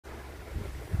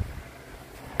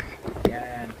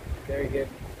Very good.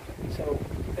 So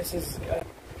this is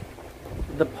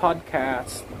the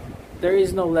podcast. There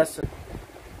is no lesson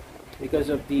because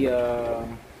of the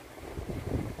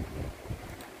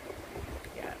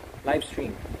live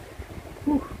stream.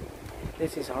 Whew.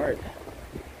 This is hard.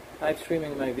 Live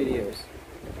streaming my videos.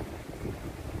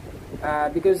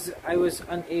 Because I was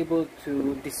unable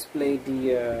to display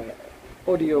the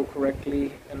audio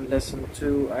correctly in lesson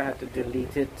 2, I had to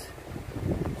delete it.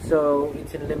 So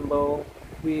it's in limbo.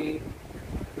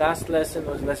 Last lesson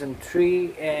was lesson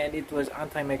 3 and it was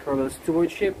antimicrobial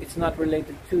stewardship. It's not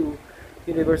related to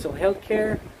universal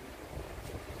healthcare.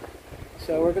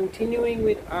 So we're continuing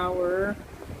with our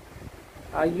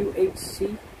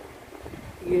UHC,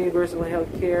 universal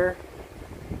healthcare,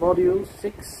 module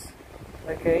 6.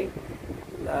 Okay,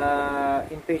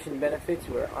 inpatient benefits.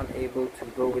 We're unable to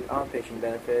go with outpatient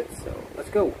benefits, so let's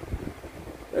go.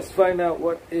 Let's find out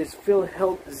what is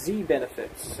PhilHealth Z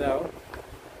benefits. So,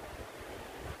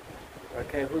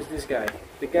 okay, who's this guy?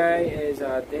 The guy is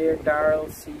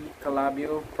Daryl C.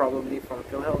 Calabio, probably from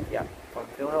PhilHealth. Yeah, from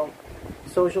PhilHealth.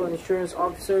 Social insurance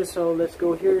officer. So let's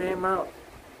go hear him out.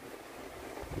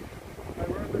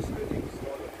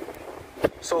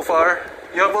 So far,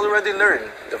 you have already learned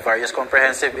the various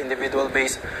comprehensive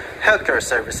individual-based healthcare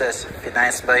services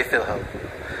financed by PhilHealth,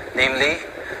 namely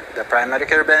the primary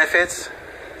care benefits,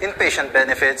 inpatient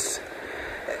benefits,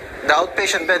 the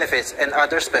outpatient benefits, and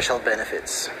other special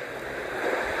benefits.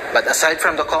 But aside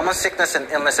from the common sickness and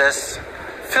illnesses,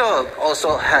 PhilHealth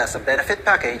also has a benefit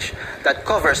package that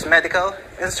covers medical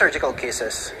and surgical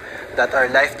cases that are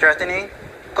life-threatening,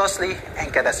 costly,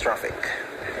 and catastrophic.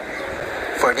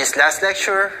 For this last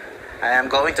lecture, I am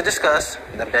going to discuss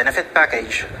the benefit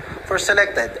package for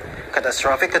selected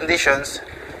catastrophic conditions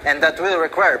and that will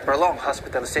require prolonged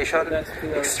hospitalization,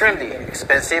 extremely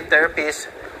expensive therapies,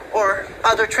 or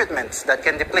other treatments that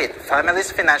can deplete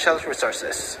families' financial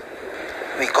resources.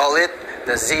 We call it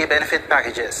the Z benefit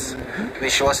packages,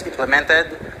 which was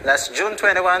implemented last June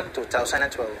 21,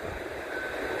 2012.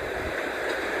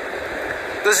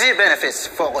 The Z benefits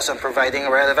focus on providing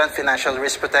relevant financial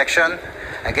risk protection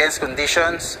against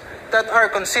conditions that are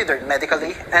considered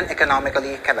medically and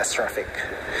economically catastrophic,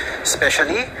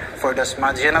 especially for those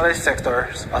marginalized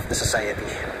sectors of the society.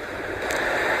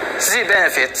 Z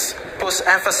benefits puts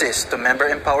emphasis to member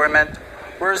empowerment,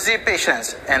 where Z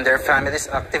patients and their families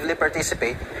actively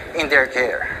participate in their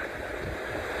care.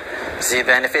 Z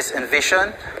benefits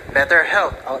envision better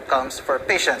health outcomes for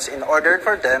patients in order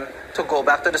for them to go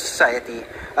back to the society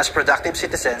as productive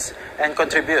citizens and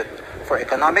contribute for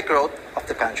economic growth of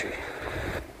the country.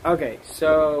 Okay,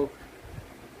 so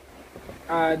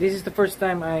this is the first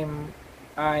time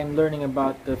I'm learning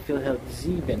about the PhilHealth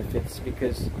Z benefits,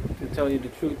 because to tell you the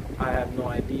truth, I have no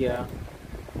idea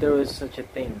there was such a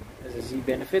thing as a Z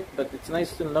benefit. But it's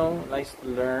nice to know, nice to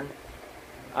learn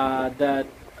that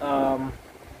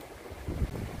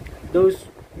those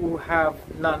who have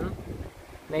none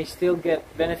may still get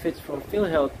benefits from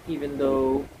PhilHealth even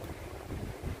though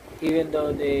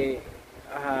they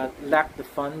lack the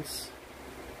funds.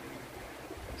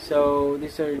 So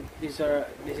this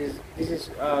is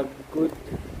a good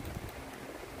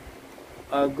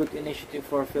initiative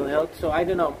for PhilHealth. So I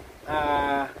don't know.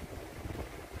 I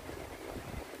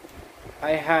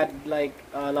had like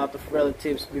a lot of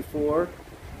relatives before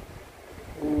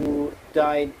who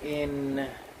died in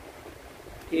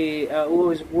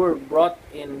who were brought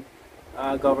in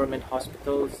government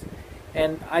hospitals,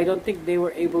 and I don't think they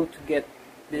were able to get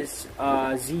this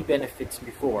Z benefits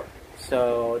before.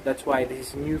 So that's why this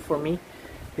is new for me,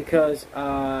 because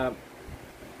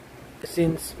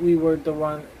since we were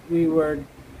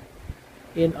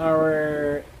in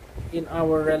our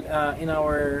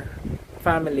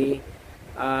family,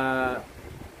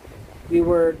 we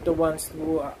were the ones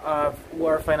who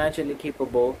are financially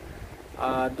capable.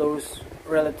 Those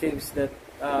relatives that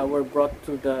were brought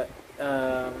to the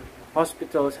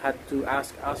hospitals had to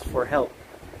ask us for help.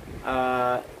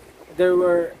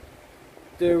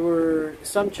 There were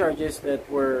some charges that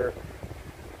were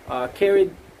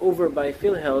carried over by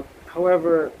PhilHealth.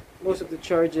 However, most of the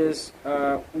charges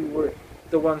we were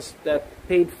the ones that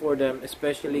paid for them,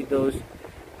 especially those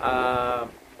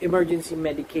emergency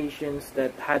medications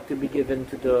that had to be given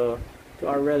to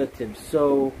our relatives.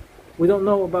 So we don't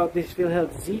know about this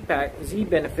PhilHealth Z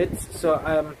benefits. So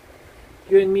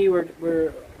you and me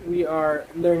we are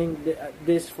learning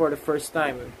this for the first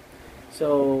time.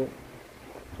 So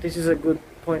this is a good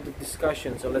point of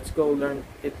discussion. So let's go learn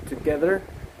it together.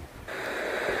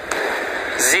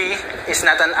 Z is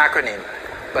not an acronym,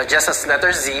 but just as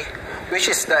letter Z, which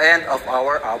is the end of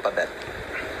our alphabet.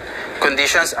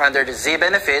 Conditions under the Z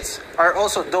benefits are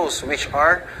also those which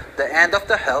are the end of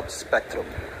the health spectrum.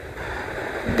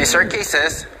 These are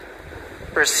cases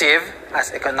perceived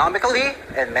as economically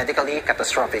and medically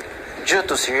catastrophic due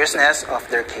to seriousness of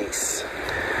their case.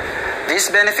 These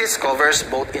benefits covers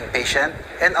both inpatient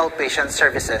and outpatient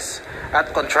services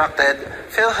at contracted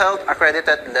PhilHealth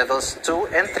accredited levels 2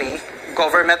 and 3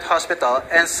 government hospital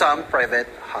and some private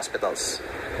hospitals.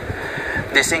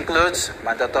 This includes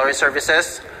mandatory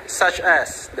services such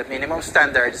as the minimum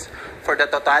standards for the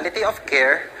totality of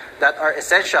care that are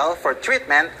essential for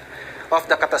treatment of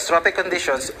the catastrophic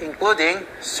conditions, including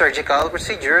surgical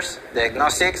procedures,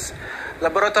 diagnostics,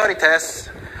 laboratory tests,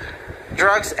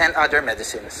 drugs, and other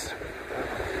medicines.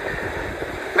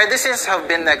 Medicines have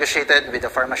been negotiated with the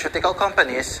pharmaceutical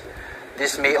companies.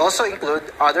 This may also include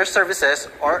other services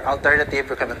or alternative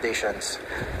recommendations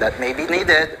that may be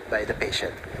needed by the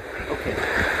patient. Okay.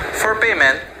 For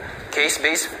payment,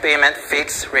 case-based payment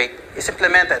fixed rate is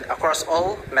implemented across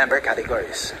all member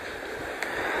categories.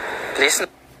 Please.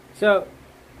 So,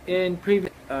 in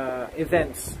previous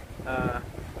events,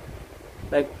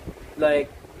 like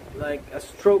a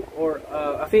stroke or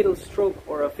a fatal stroke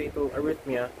or a fatal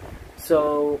arrhythmia,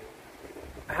 so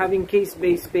having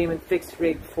case-based payment fixed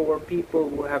rate for people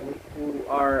who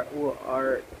are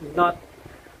not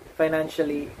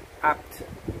financially apt,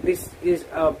 this is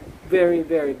a very,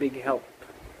 very big help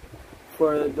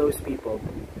for those people.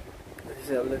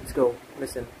 So let's go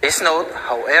listen. Please note,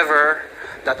 however,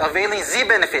 that availing Z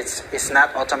benefits is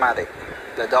not automatic.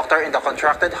 The doctor in the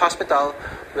contracted hospital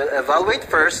will evaluate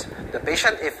first the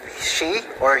patient if she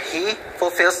or he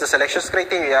fulfills the selection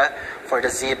criteria for the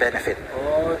Z benefit.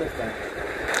 Oh, that's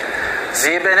fine.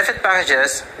 Z benefit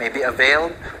packages may be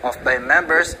availed of by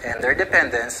members and their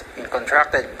dependents in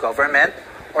contracted government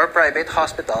or private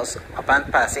hospitals upon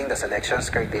passing the selection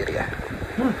criteria.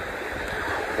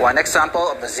 One example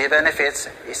of the Z benefits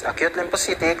is acute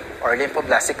lymphocytic or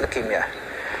lymphoblastic leukemia,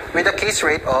 with a case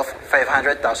rate of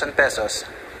 500,000 pesos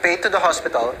paid to the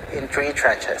hospital in 3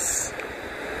 tranches.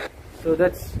 So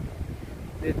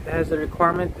it has a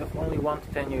requirement of only 1 to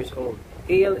 10 years old.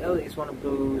 ALL is one of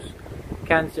those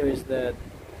cancers that,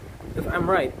 if I'm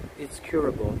right, it's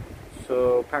curable.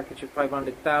 So package of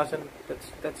 500,000,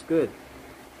 that's good.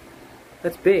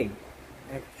 That's big,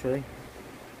 actually.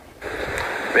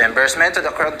 Reimbursement to the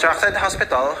contracted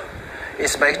hospital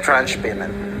is by tranche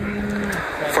payment.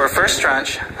 For first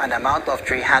tranche, an amount of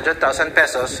 300,000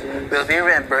 pesos will be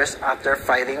reimbursed after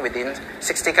filing within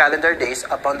 60 calendar days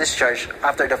upon discharge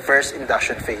after the first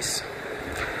induction phase.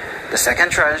 The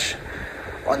second tranche,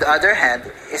 on the other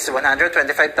hand, is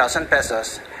 125,000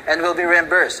 pesos and will be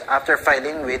reimbursed after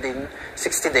filing within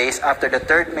 60 days after the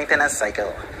third maintenance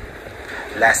cycle.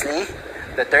 Lastly,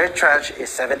 the third tranche is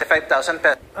 75,000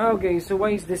 pesos. Okay, so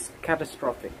why is this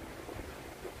catastrophic?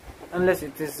 Unless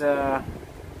it is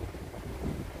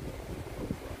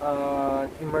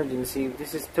emergency.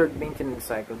 This is third maintenance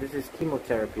cycle. This is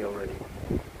chemotherapy already.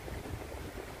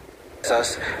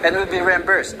 And will be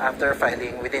reimbursed after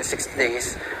filing within 60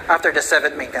 days after the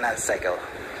 7th maintenance cycle.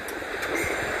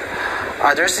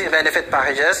 Other benefit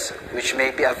packages which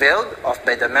may be availed of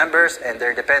by the members and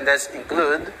their dependents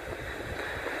include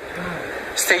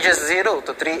stages 0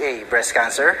 to 3A breast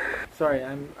cancer. Sorry,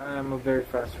 I'm a very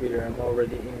fast reader. I'm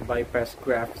already in bypass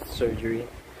graft surgery,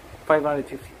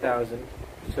 550,000.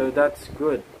 So that's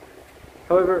good.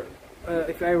 However,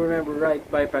 if I remember right,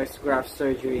 bypass graft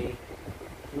surgery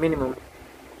minimum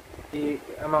the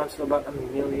amounts to about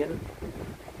 1 million.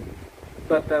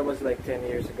 But that was like 10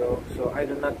 years ago. So I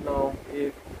do not know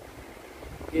if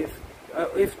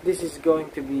this is going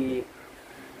to be,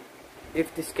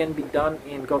 if this can be done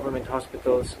in government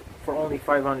hospitals for only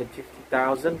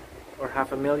 550,000 or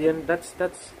 500,000.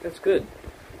 That's good.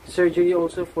 Surgery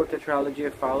also for tetralogy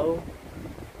of Fallot.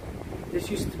 This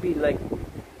used to be like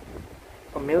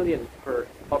 1 million per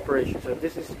operation. So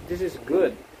this is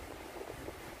good.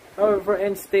 However,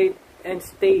 end stage,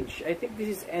 I think this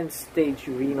is end stage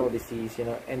renal disease,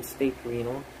 end stage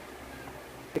renal.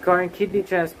 Requiring kidney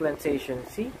transplantation.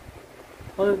 See?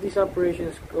 All of these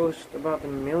operations cost about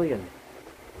 1 million.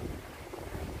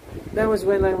 That was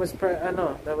when I was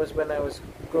that was when I was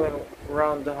going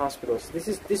around the hospitals.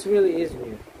 This really is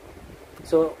new.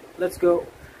 So let's go.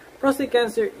 Prostate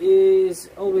cancer is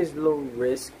always low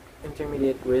risk,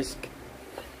 intermediate risk.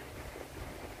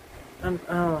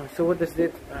 So what does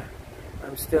it?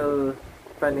 I'm still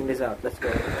finding this out. Let's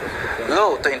go.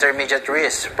 Low to intermediate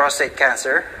risk prostate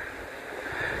cancer,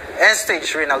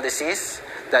 end-stage renal disease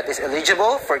that is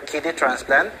eligible for kidney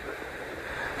transplant,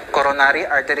 coronary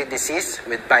artery disease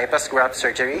with bypass graft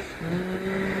surgery,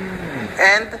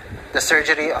 and the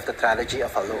surgery of the tetralogy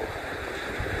of Fallot.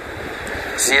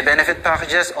 Z benefit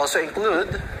packages also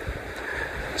include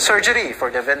surgery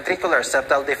for the ventricular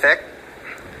septal defect,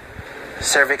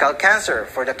 cervical cancer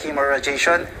for the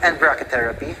chemoradiation and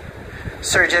brachytherapy,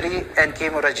 surgery and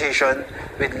chemoradiation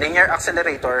with linear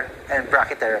accelerator and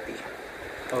brachytherapy,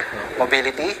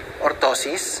 mobility,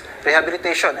 orthosis,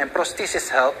 rehabilitation and prosthesis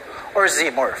help or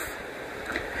Z-morph,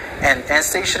 and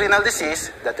end-stage renal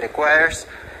disease that requires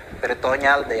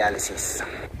peritoneal dialysis.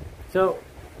 So,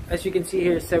 as you can see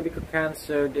here, cervical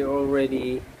cancer, they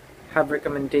already have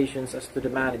recommendations as to the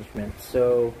management.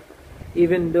 So,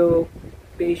 even though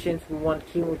patients who want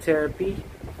chemotherapy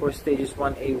for stages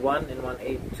 1A1 and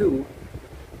 1A2,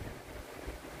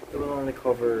 it will only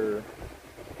cover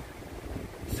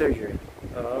surgery.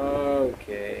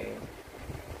 Okay.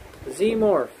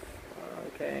 Z-morph.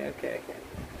 Okay.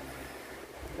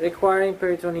 Requiring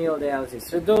peritoneal dialysis.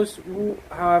 So those who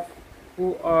have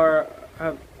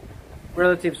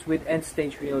relatives with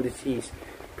end-stage renal disease,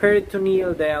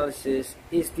 peritoneal dialysis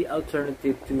is the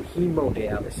alternative to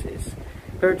hemodialysis.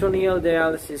 Peritoneal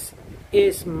dialysis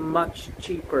is much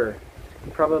cheaper,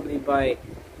 probably by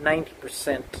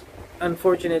 90%.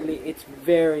 Unfortunately, it's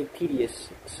very tedious.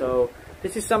 So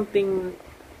this is something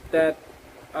that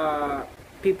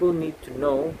people need to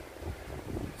know.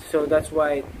 So that's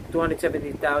why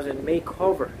 270,000 may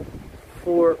cover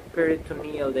for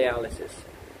peritoneal dialysis.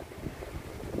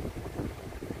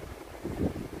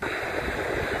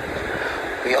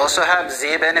 We also have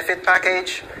Z benefit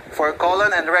package for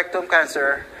colon and rectum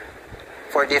cancer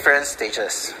for different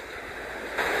stages.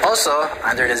 Also,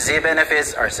 under the Z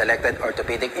benefits are selected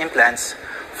orthopedic implants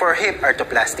for hip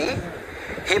arthroplasty,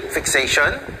 hip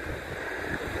fixation,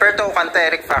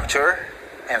 pertocanteric fracture,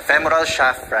 and femoral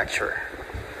shaft fracture.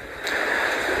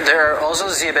 There are also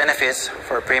Z benefits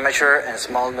for premature and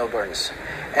small newborns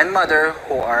and mothers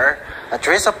who are at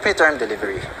risk of preterm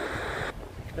delivery.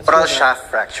 Femoral shaft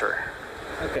fracture.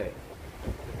 Okay.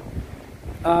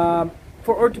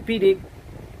 For orthopedic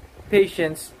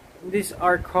patients, these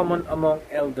are common among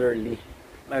elderly.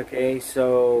 Okay,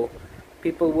 so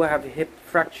people who have hip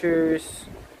fractures,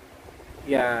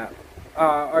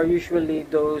 are usually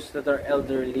those that are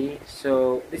elderly.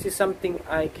 So this is something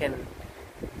I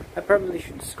probably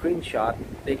should screenshot,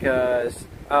 because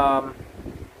I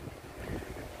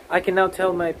can now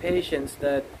tell my patients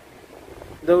that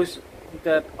those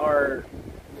that are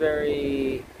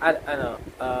very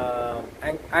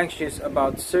anxious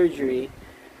about surgery,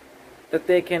 that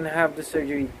they can have the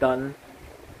surgery done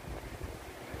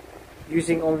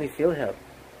using only PhilHealth,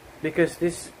 because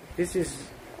this is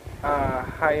a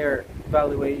higher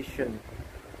valuation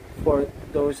for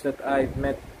those that I've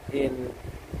met in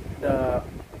the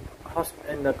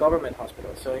government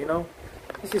hospital. So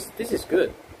this is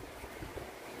good.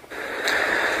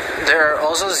 There are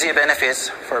also Z benefits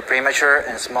for premature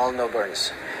and small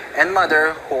newborns and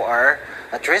mothers who are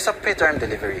at risk of preterm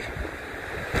delivery.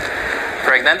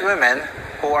 Pregnant women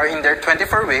who are in their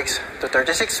 24 weeks to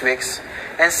 36 weeks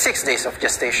and 6 days of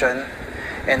gestation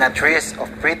and at risk of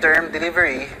preterm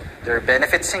delivery, their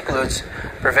benefits includes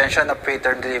prevention of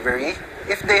preterm delivery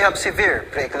if they have severe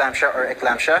preeclampsia or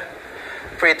eclampsia,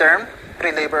 preterm,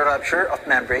 pre-labor rupture of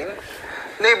membrane,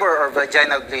 labor or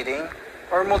vaginal bleeding,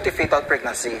 or multifetal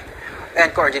pregnancy,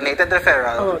 and coordinated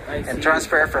referral and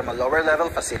transfer from a lower level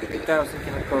facility. The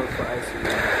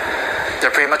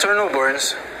premature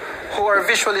newborns who are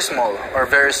visually small or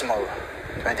very small,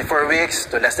 24 weeks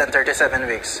to less than 37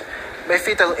 weeks, by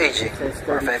fetal aging,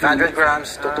 or 500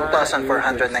 grams to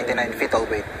 2,499 fetal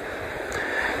weight.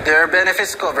 Their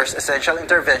benefits covers essential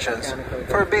interventions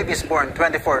for babies born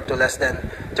 24 to less than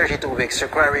 32 weeks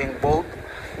requiring both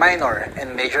minor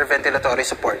and major ventilatory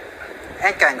support,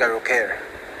 and kangaroo care.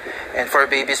 And for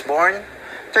babies born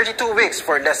 32 weeks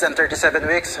for less than 37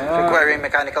 weeks requiring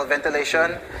mechanical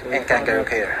ventilation and kangaroo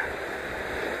care.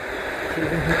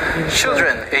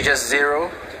 Children ages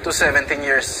 0 to 17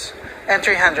 years and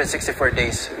 364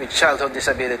 days with childhood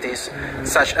disabilities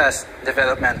such as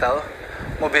developmental,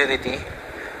 mobility,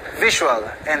 visual,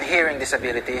 and hearing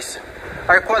disabilities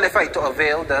are qualified to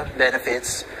avail the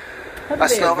benefits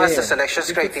as long as the selection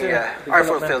criteria are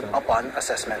fulfilled upon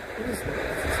assessment.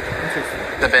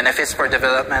 The benefits for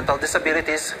developmental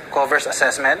disabilities covers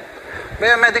assessment by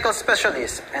a medical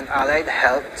specialist and allied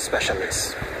health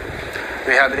specialists,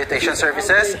 rehabilitation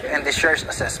services, and discharge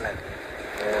assessment.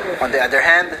 On the other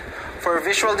hand, for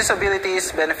visual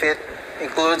disabilities, benefit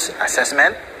includes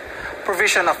assessment,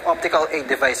 provision of optical aid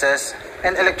devices,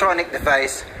 and electronic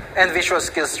device and visual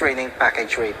skills training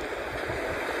package rate.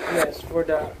 Yes, for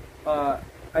the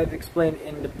I've explained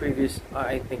in the previous.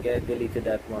 I think I deleted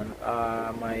that one.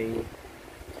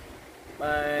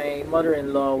 My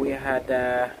mother-in-law, we had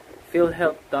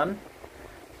PhilHealth done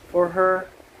for her.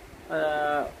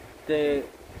 The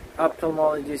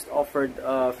ophthalmologist offered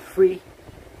free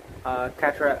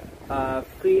cataract,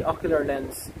 free ocular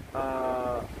lens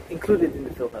included in the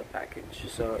PhilHealth package.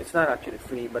 So it's not actually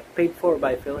free, but paid for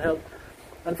by PhilHealth.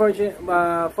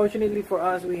 Fortunately for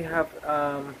us, we have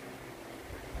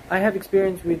I have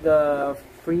experience with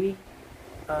free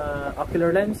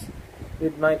ocular lens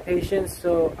with my patients,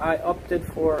 so I opted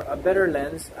for a better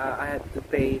lens. I had to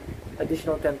pay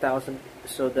additional 10,000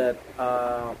 so that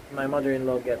my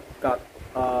mother-in-law got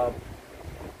a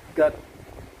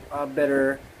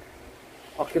better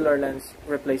ocular lens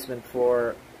replacement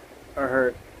for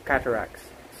her cataracts.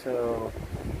 So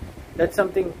that's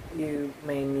something you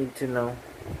may need to know.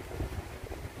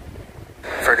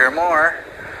 Furthermore,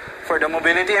 for the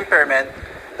mobility impairment,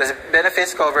 the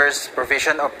benefits covers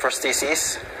provision of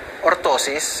prosthesis,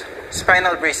 orthosis,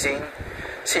 spinal bracing,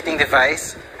 seating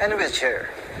device, and wheelchair.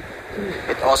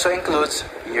 It also includes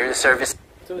yearly service.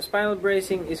 So spinal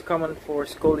bracing is common for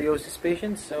scoliosis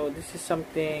patients, so this is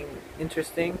something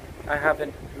interesting. I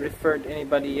haven't referred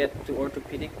anybody yet to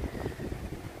orthopedic.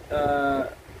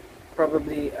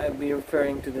 Probably I'll be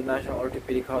referring to the National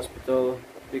Orthopedic Hospital,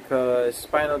 because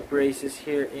spinal braces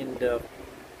here in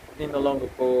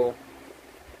Olongapo,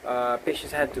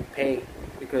 patients had to pay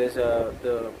because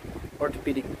the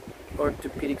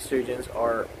orthopedic surgeons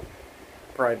are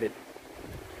private.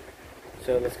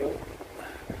 So let's go.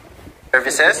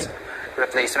 Services,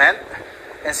 replacement,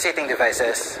 and seating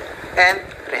devices, and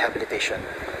rehabilitation.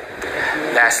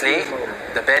 Lastly,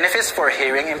 the benefits for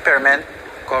hearing impairment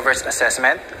covers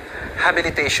assessment,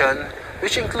 habilitation,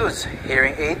 which includes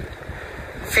hearing aid,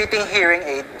 fitting hearing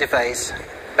aid device,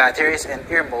 batteries and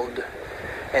ear mold,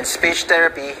 and speech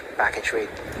therapy package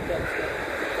rate.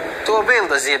 To avail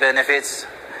the Z benefits,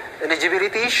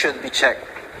 eligibility should be checked.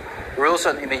 Rules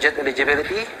on immediate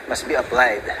eligibility must be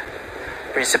applied.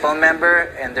 Principal member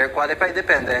and their qualified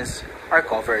dependents are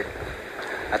covered.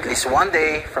 At least 1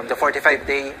 day from the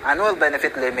 45-day annual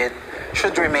benefit limit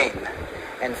should remain,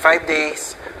 and 5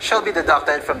 days shall be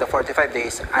deducted from the 45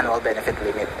 days annual benefit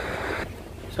limit.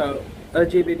 So,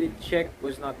 eligibility check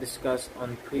was not discussed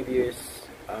on previous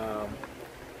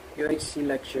UHC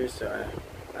lectures, so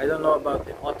I don't know about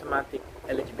the automatic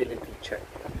eligibility check.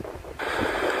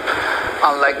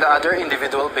 Unlike the other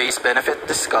individual-based benefit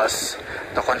discussed,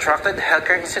 the contracted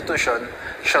healthcare institution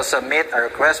shall submit a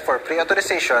request for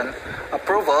pre-authorization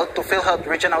approval to PhilHealth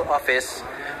Regional Office,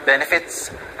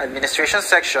 Benefits Administration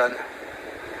Section.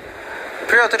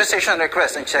 Pre-authorization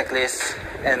request and checklist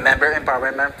and member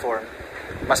empowerment form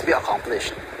must be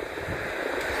accomplished.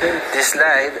 This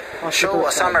slide shows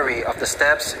a summary of the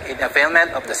steps in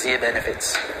availment of the Z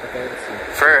benefits.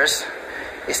 First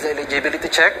is the eligibility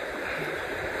check.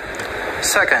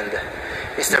 Second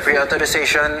is the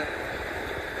pre-authorization.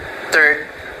 Third,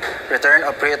 return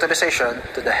of pre-authorization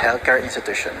to the healthcare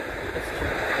institution.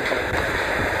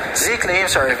 Z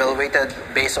claims are evaluated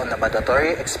based on the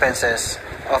mandatory expenses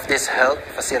of these health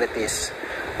facilities,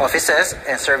 offices,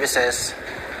 and services,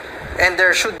 and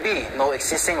there should be no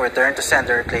existing return to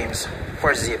sender claims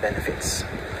for Z benefits.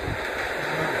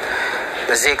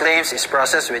 The Z claims is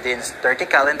processed within 30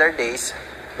 calendar days,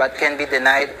 but can be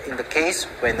denied in the case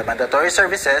when the mandatory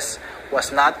services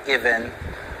was not given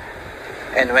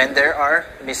and when there are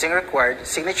missing required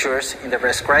signatures in the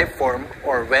prescribed form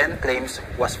or when claims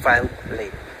was filed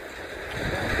late.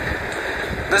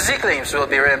 The Z claims will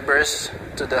be reimbursed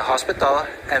to the hospital,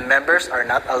 and members are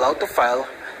not allowed to file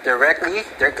directly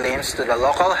their claims to the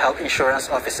local health insurance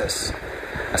offices.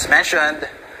 As mentioned,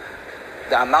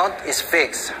 the amount is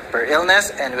fixed per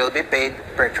illness and will be paid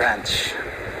per tranche.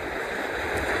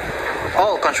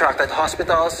 All contracted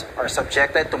hospitals are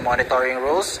subjected to monitoring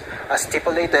rules as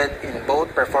stipulated in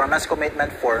both performance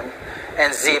commitment form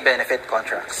and Z benefit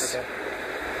contracts.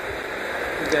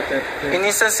 Okay. In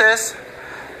instances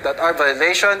that our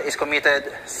violation is committed,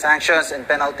 sanctions and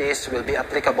penalties will be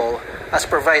applicable as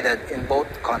provided in both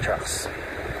contracts.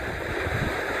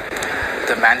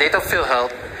 The mandate of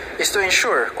PhilHealth is to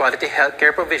ensure quality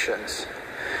healthcare provisions.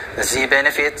 The Z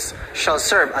benefits shall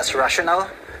serve as rational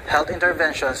health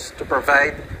interventions to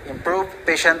provide improved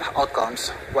patient outcomes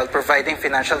while providing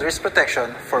financial risk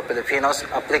protection for Filipinos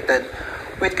afflicted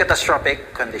with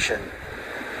catastrophic condition.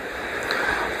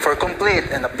 For complete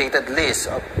and updated list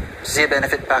of Z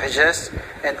benefit packages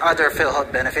and other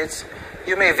PhilHealth benefits,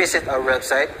 you may visit our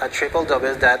website at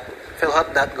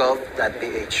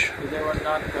www.philhealth.gov.ph.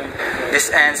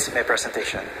 This ends my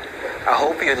presentation. I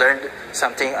hope you learned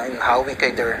something on how we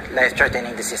cater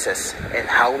life-threatening diseases and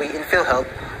how we in PhilHealth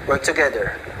work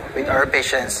together with our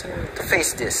patients to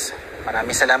face this.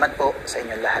 Maraming salamat po sa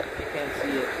inyong lahat. You can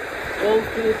see it. all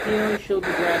Filipinos shall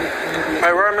be granted immediate...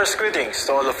 My warmest greetings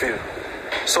to all of you.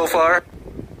 So far...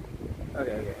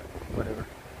 Okay, whatever.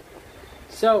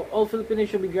 So, all Filipinos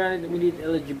shall be granted immediate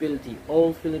eligibility.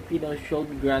 All Filipinos shall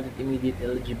be granted immediate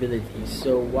eligibility.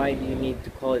 So, why do you need to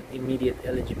call it immediate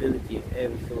eligibility if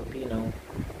every Filipino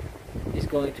is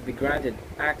going to be granted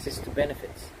access to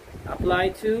benefits? Apply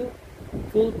to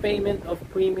full payment of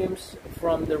premiums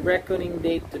from the reckoning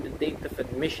date to the date of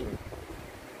admission.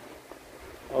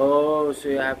 Oh, so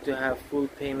you have to have full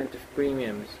payment of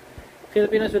premiums.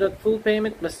 Filipinos without full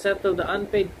payment must settle the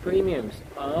unpaid premiums.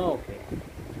 Oh, okay.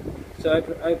 So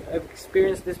I've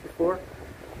experienced this before,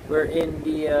 wherein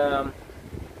the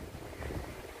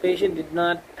patient did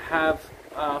not have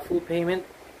full payment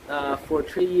for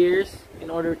 3 years. In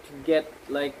order to get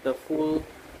like the full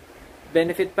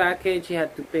benefit package, he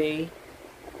had to pay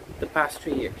the past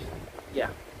 3 years. Yeah,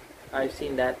 I've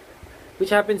seen that, which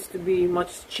happens to be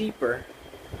much cheaper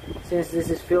since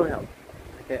this is PhilHealth.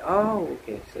 Okay. Oh,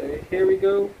 okay. So here we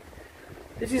go.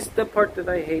 This is the part that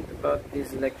I hate about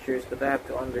these lectures, but I have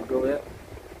to undergo it.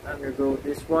 Undergo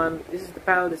this one. This is the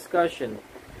panel discussion.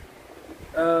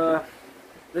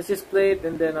 Let's just play it,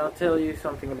 and then I'll tell you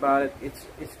something about it.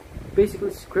 It's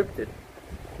basically scripted,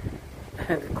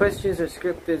 and the questions are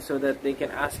scripted so that they can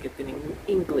ask it in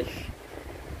English.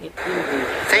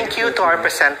 Thank you to our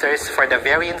presenters for the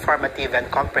very informative and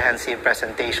comprehensive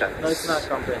presentations. No, it's not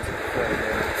comprehensive.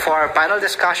 For our panel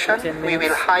discussion, we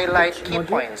will highlight key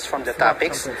points from the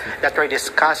topics that were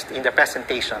discussed in the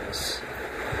presentations.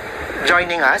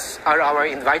 Joining us are our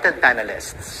invited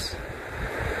panelists.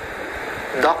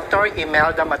 Dr.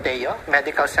 Imelda Mateo,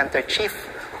 Medical Center Chief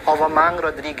of Amang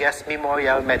Rodriguez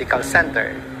Memorial Medical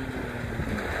Center.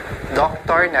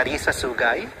 Dr. Narisa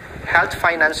Sugay, Health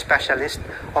Finance Specialist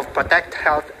of Protect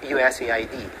Health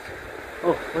USAID.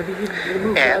 Oh, why did you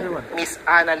remove the other one? And Ms.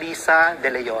 Annalisa De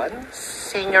Leon,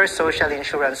 Senior Social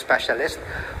Insurance Specialist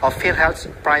of PhilHealth's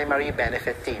Primary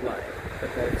Benefit Team.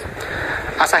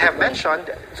 As I have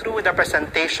mentioned, through the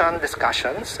presentation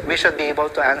discussions, we should be able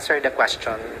to answer the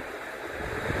question,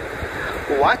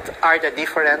 what are the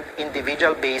different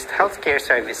individual-based healthcare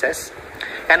services,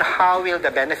 and how will the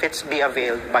benefits be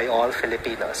availed by all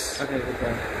Filipinos?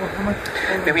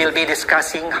 We will be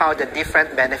discussing how the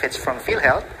different benefits from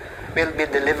PhilHealth will be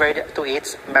delivered to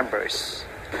its members.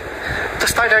 To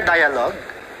start our dialogue,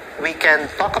 we can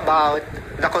talk about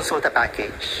the Consulta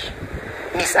package.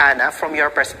 Ms. Anna, from your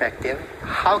perspective,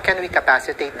 how can we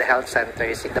capacitate the health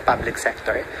centers in the public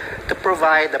sector to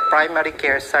provide the primary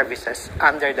care services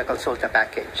under the Consulta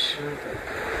package?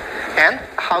 And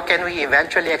how can we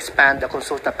eventually expand the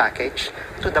Consulta package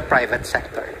to the private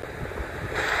sector?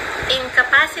 In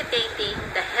capacitating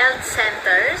the health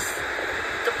centers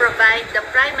to provide the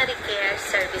primary care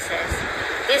services,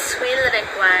 this will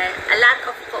require a lot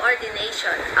of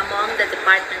coordination among the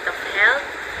Department of Health,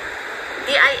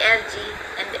 DILG,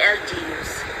 and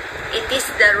LGUs. It is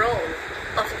the role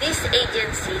of these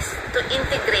agencies to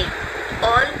integrate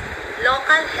all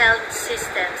local health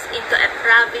systems into a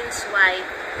province-wide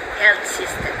health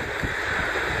system.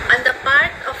 On the part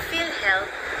of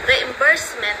PhilHealth,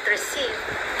 reimbursement received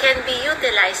can be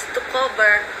utilized to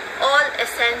cover all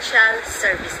essential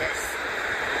services,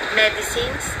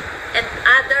 medicines, and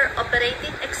other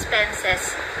operating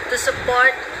expenses to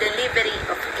support delivery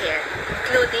of care,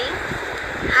 including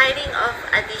hiring of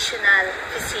additional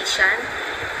physician,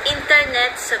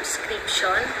 internet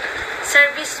subscription,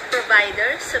 service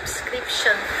provider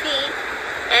subscription fee,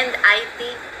 and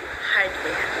IT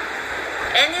hardware.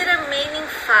 Any remaining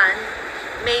fund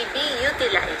may be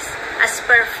utilized as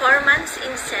performance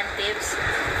incentives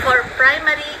for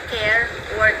primary care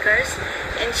workers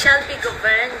and shall be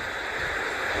governed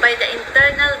by the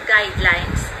internal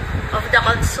guidelines of the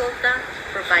Consulta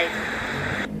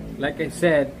provider. Like I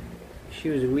said, she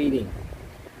was reading.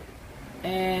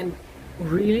 And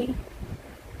really,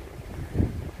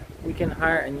 we can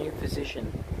hire a new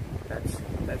physician.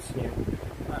 That's new.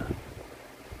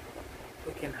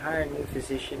 We can hire a new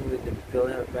physician with the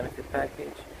PhilHealth benefit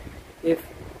package. If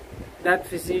that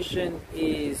physician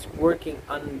is working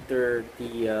under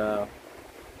the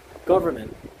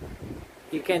government,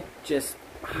 you can't just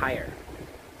hire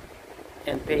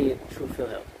and pay it through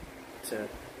PhilHealth. So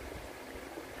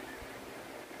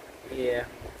yeah,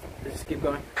 let's keep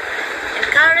going. And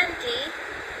currently,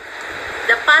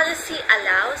 the policy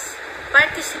allows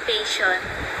participation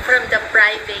from the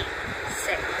private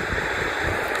sector.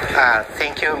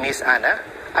 Thank you, Ms. Anna.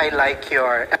 I like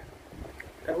your...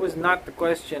 That was not the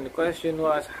question. The question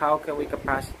was, how can we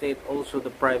capacitate also the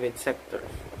private sector?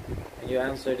 And you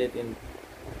answered it in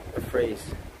a phrase.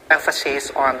 emphasis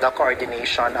on the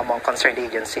coordination among concerned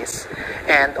agencies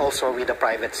and also with the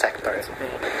private sector.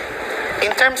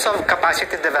 In terms of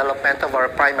capacity development of our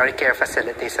primary care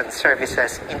facilities and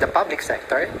services in the public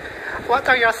sector, what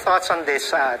are your thoughts on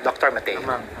this, Dr. Mateo?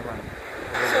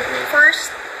 So first,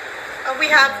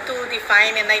 we have to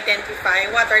define and identify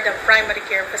what are the primary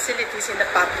care facilities in the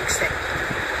public sector.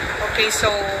 Okay,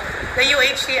 so the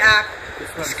UHC Act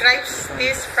describes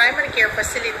this primary care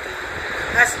facility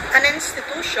as an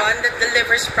institution that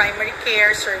delivers primary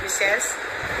care services,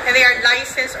 and they are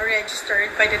licensed or registered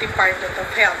by the Department of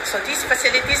Health. So these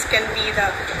facilities can be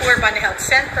the urban health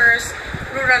centers,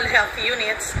 rural health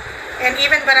units, and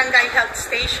even barangay health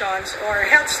stations or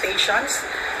health stations,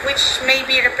 which may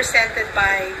be represented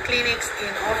by clinics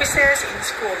in offices, in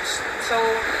schools. So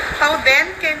how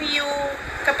then can you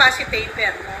capacitate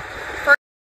them? First,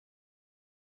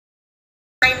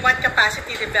 define what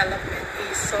capacity development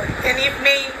is. So, and if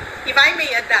I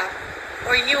may adapt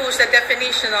or use the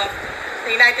definition of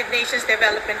the United Nations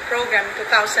Development Program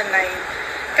 2009,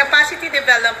 capacity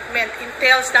development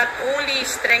entails not only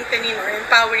strengthening or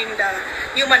empowering the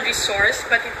human resource,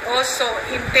 but it also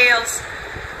entails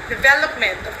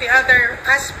development of the other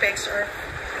aspects or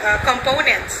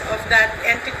components of that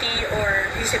entity or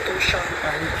institution.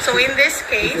 So in this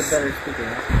case,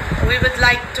 we would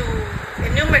like to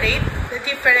enumerate the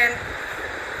different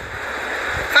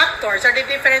factors or the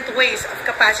different ways of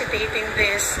capacitating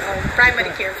these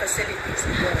primary care facilities.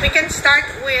 We can start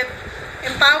with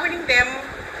empowering them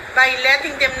by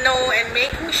letting them know and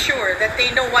making sure that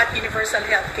they know what universal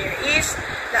health care is,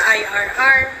 the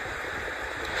IRR,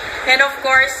 and of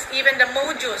course, even the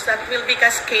modules that will be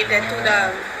cascaded to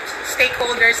the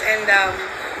stakeholders and the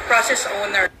process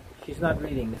owner. She's not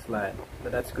reading the slide,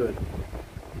 but that's good.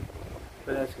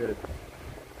 Right?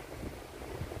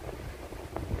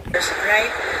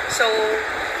 So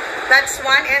that's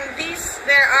one, and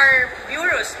there are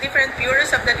bureaus, different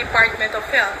bureaus of the Department of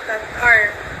Health that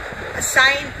are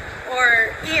assigned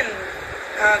or in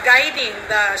guiding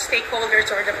the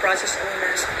stakeholders or the process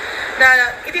owners.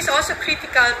 It is also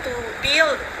critical to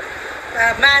build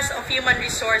a mass of human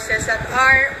resources that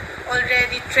are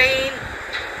already trained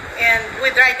and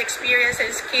with right experience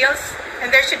and skills,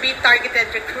 and there should be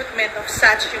targeted recruitment of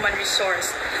such human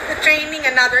resource. The training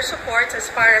and other supports as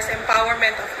far as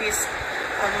empowerment of these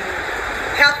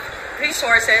health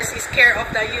resources is care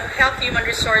of the Health Human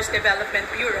Resource Development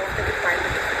Bureau of the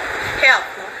Department of Health.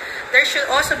 No? There should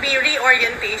also be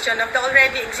reorientation of the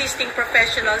already existing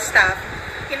professional staff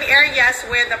in areas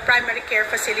where the primary care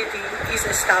facility is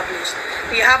established.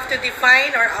 They have to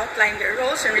define or outline their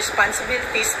roles and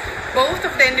responsibilities, both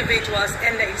of the individuals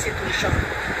and the institution.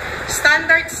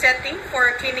 Standard setting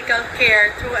for clinical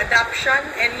care through adoption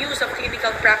and use of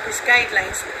clinical practice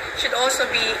guidelines should also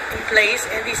be in place,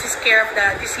 and this is care of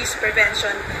the Disease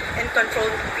Prevention and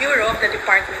Control Bureau of the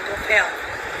Department of Health.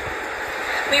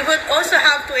 We would also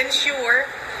have to ensure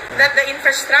that the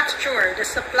infrastructure, the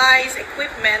supplies,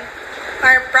 equipment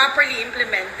are properly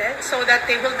implemented so that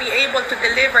they will be able to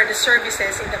deliver the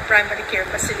services in the primary care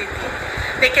facility.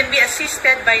 They can be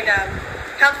assisted by the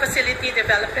Health Facility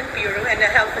Development Bureau and the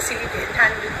Health Facility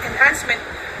Enhancement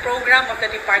Program of the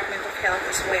Department of Health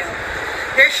as well.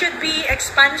 There should be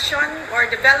expansion or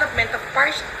development of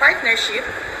partnership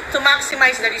to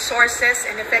maximize the resources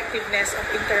and effectiveness of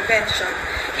intervention.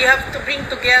 You have to bring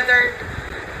together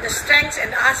the strengths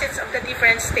and assets of the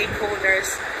different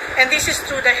stakeholders, and this is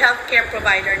through the healthcare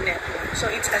provider network. So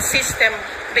it's a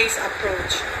system-based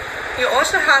approach. You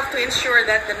also have to ensure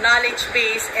that the knowledge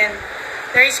base and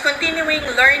there is continuing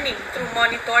learning through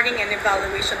monitoring and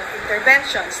evaluation of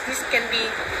interventions. This can be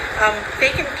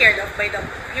taken care of by the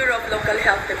Bureau of Local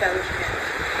Health Development.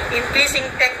 Increasing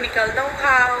technical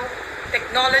know-how,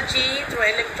 technology through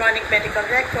electronic medical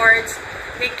records,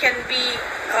 they can be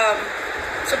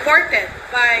supported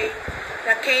by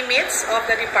the KMITs of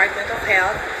the Department of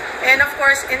Health, and of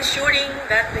course ensuring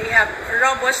that they have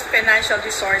robust financial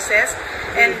resources,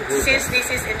 and since this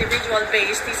is individual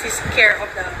based, this is care of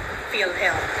the field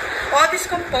health. All these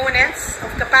components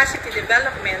of capacity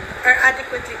development are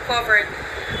adequately covered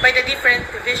by the different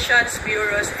divisions,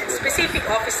 bureaus, and specific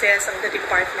offices of the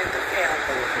Department of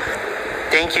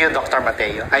Health. Thank you, Dr.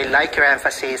 Mateo. I like your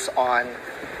emphasis on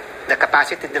the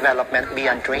capacity development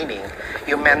beyond training.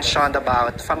 You mentioned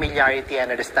about familiarity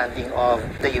and understanding of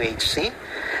the UHC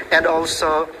and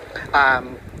also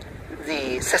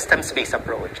the systems-based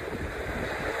approach.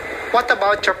 What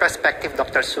about your perspective,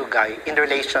 Dr. Sugay, in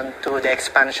relation to the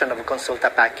expansion of a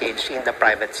consulta package in the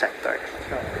private sector?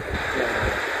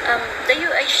 The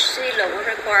UHC law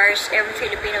requires every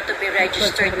Filipino to be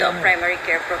registered to a primary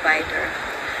care provider.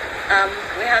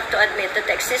 we have to admit that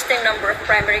the existing number of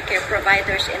primary care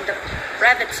providers in the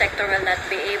private sector will not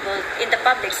be able, in the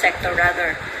public sector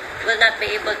rather, will not be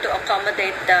able to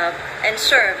accommodate and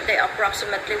serve the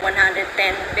approximately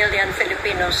 110 million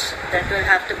Filipinos that will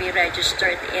have to be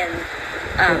registered in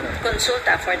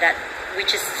Consulta for that,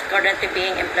 which is currently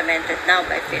being implemented now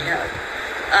by PhilHealth.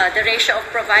 The ratio of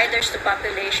providers to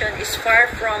population is far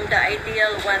from the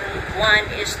ideal 1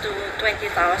 is to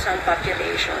 20,000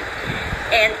 population.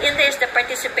 And in this, the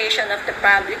participation of the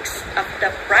private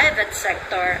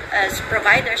sector as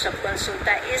providers of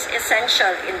Consulta is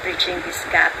essential in bridging this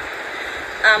gap.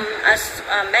 As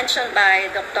mentioned by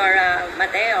Dr.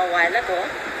 Mateo a while ago,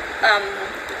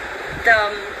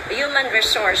 the human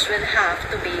resource will have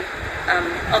to be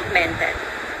augmented.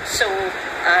 So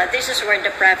this is where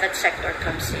the private sector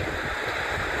comes in.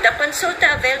 The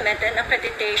Consulta availment and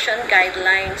accreditation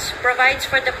guidelines provides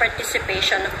for the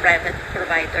participation of private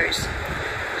providers.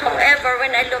 However,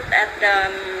 when I looked at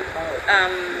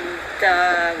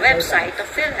the website of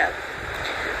PhilHealth,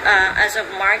 as of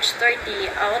March 30,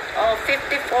 out of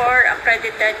 54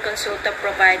 accredited Consulta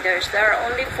providers, there are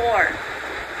only 4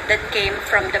 that came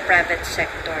from the private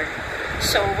sector.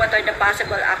 So what are the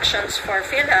possible actions for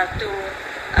PhilHealth to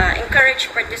encourage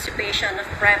participation of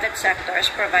private sector as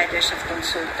providers of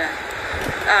Consulta?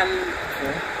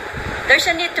 There's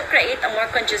a need to create a more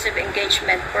conducive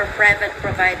engagement for private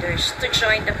providers to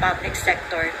join the public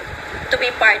sector, to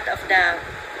be part of the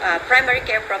primary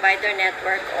care provider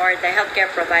network or the healthcare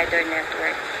provider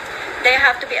network. They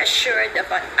have to be assured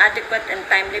of adequate and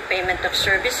timely payment of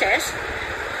services,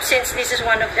 since this is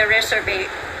one of their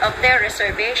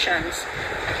reservations,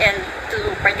 and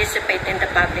to participate in the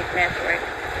public network.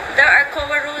 There are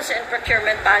COA rules and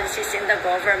procurement policies in the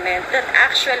government that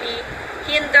actually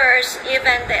hinders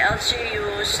even the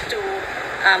LGUs to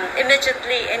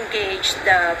immediately engage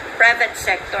the private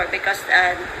sector, because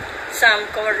some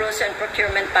COA rules and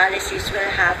procurement policies will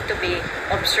have to be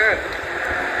observed.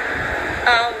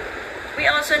 We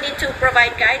also need to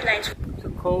provide guidelines. So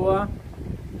COA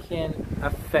can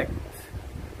affect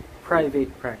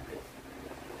private practice.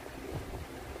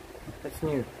 That's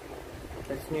new.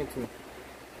 That's new to me.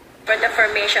 For the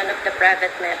formation of the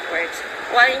private networks,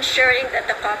 while ensuring that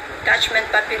the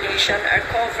catchment population are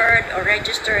covered or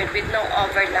registered with no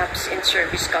overlaps in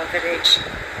service coverage.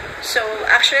 So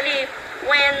actually,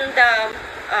 when the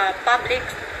public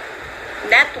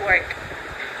network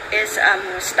is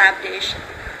established,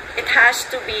 it has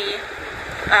to be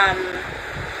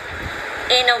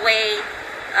in a way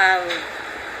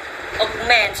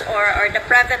augments, or the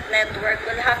private network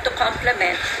will have to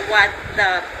complement what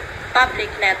the public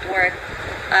network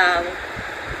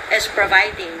is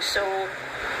providing. So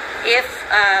if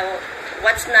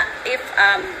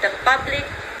the public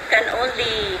can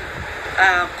only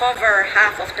cover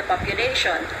half of the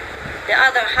population, the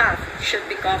other half should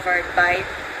be covered by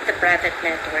the private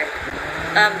network.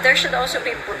 There should also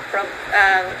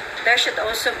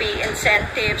be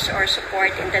incentives or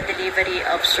support in the delivery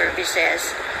of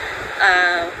services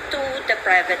to the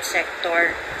private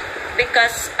sector,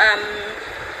 because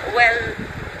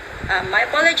my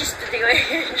apologies to the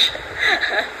UH.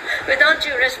 With all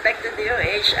due respect to the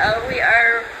UH, we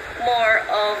are more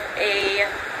of a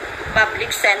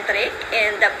public-centric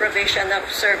in the provision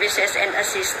of services and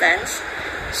assistance.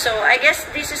 So I guess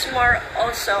this is more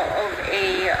also of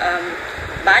a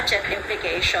budget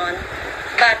implication.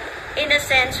 But in a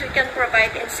sense, we can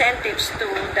provide incentives to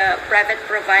the private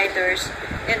providers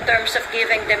in terms of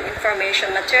giving them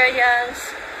information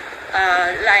materials,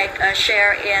 like a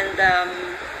share in the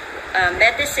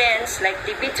medicines like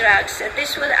TB drugs.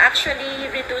 This will actually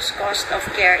reduce cost of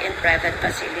care in private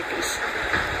facilities.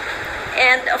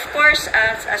 And of course,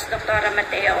 as Dr.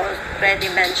 Mateo already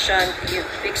mentioned, you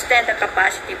extend the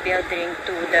capacity building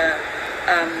to the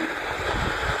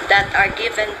that are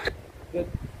given to. But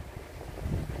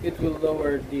it will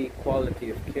lower the quality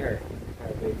of care in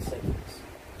private settings.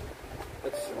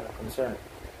 That's a concern.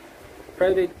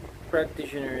 Private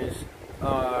practitioners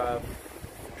are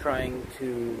trying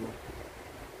to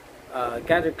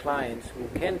gather clients who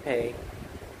can pay,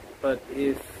 but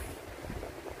if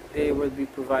they will be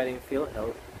providing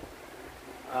PhilHealth,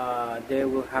 they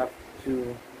will have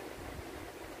to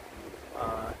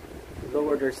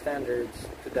lower their standards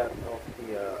to that of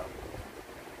the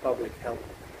public health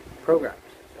programs.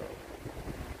 So,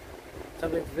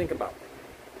 something to think about.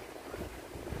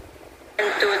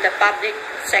 To the public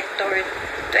sector,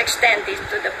 to extend this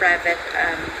to the private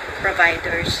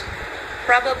providers,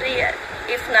 probably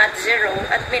if not zero,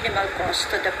 at minimal cost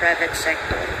to the private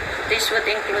sector. This would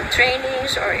include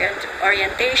trainings or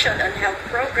orientation on health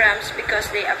programs, because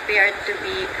they appear to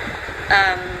be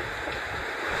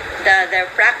their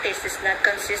practice is not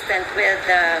consistent with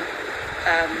the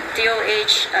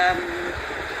DOH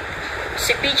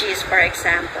CPGs, for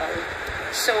example.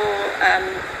 So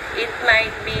it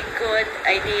might be good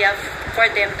idea for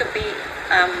them to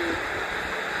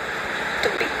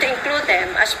include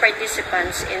them as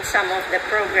participants in some of the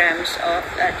programs of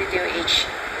the DOH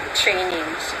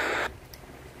trainings.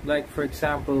 Like for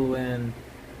example, when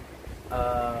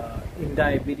in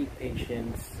diabetic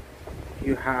patients,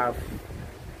 you have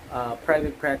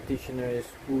private practitioners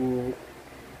who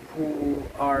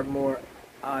are more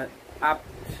apt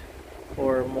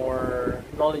or more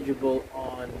knowledgeable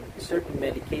on certain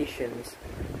medications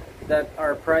that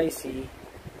are pricey,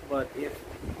 but if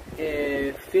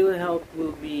PhilHealth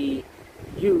will be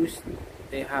used,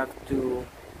 they have to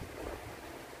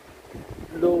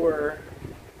lower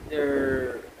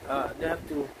their they have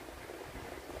to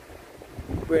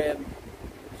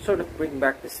bring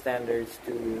back the standards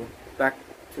back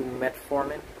to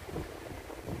metformin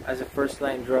as a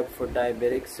first-line drug for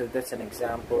diabetics. So that's an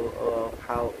example of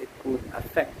how it would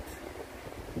affect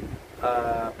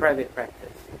private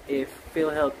practice. If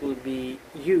PhilHealth will be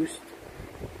used,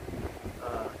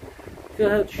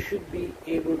 PhilHealth should be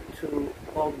able to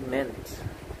augment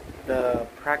the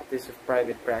practice of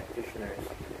private practitioners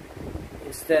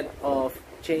instead of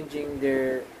changing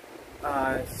their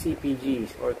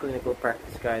CPGs or clinical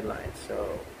practice guidelines.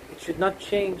 So it should not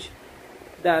change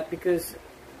that, because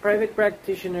private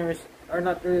practitioners are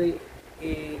not really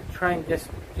trying just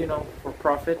for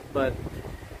profit, but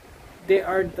they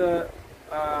are the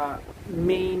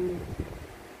main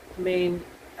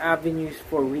avenues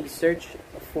for research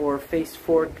for phase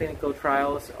 4 clinical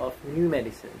trials of new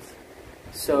medicines.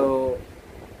 So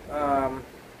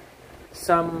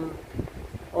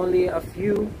only a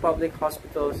few public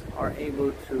hospitals are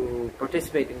able to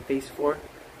participate in phase 4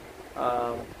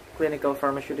 clinical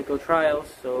pharmaceutical trials.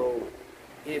 So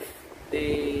if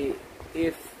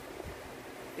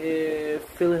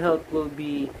PhilHealth will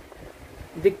be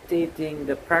dictating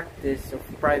the practice of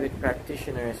private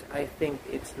practitioners, I think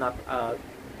it's not a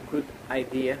good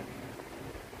idea.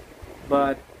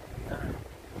 But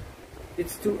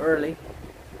it's too early.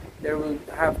 There will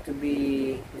have to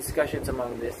be discussions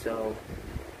among this. So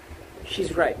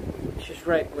she's right. She's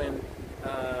right when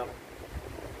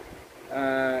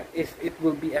if it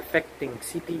will be affecting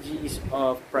CPGs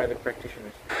of private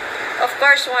practitioners. Of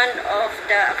course, one of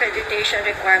the accreditation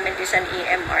requirement is an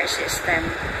EMR system.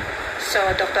 So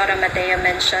Dr. Amadea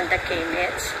mentioned the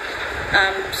KMITs.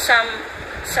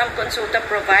 Some consulta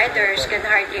providers can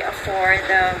hardly afford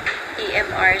the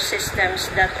EMR systems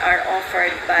that are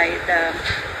offered by the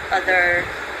other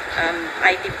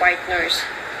IT partners.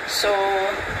 So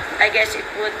I guess it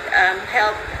would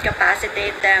help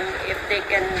capacitate them if they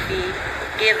can be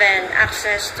given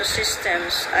access to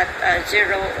systems at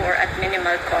zero or at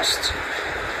minimal cost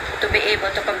to be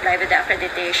able to comply with the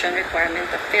accreditation requirement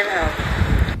of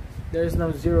PhilHealth. There's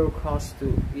no zero cost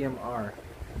to EMR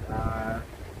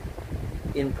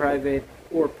in private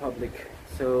or public.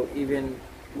 So even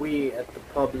we at the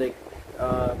public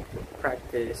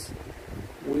practice,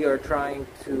 we are trying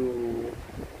to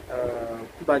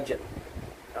budget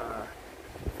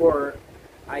for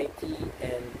IT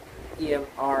and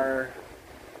EMR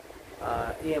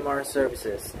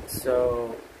services.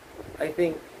 So I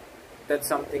think that's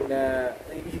something that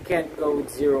you can't go with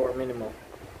zero or minimal.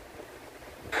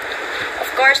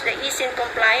 Of course, the ease in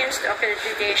compliance to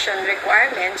accreditation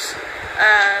requirements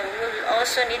will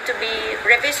also need to be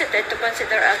revisited to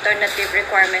consider alternative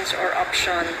requirements or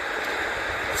option.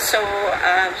 So,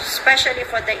 especially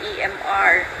for the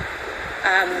EMR,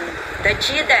 the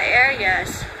GIDA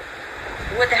areas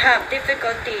would have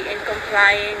difficulty in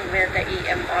complying with the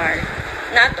EMR,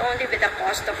 not only with the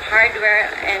cost of hardware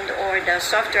and or the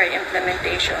software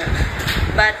implementation,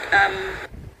 but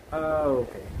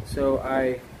okay. So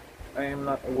I am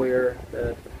not aware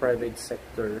that the private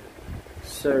sector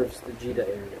serves the GIDA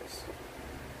areas.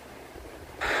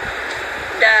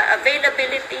 The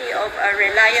availability of a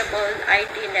reliable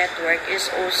IT network is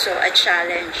also a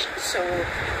challenge. So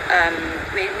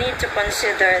we need to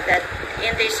consider that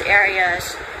in these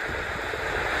areas,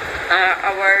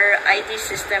 our IT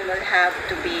system will have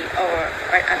to be, or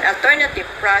an alternative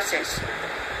process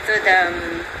to the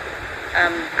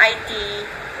IT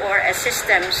or a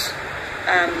systems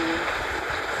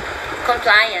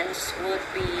compliance would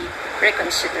be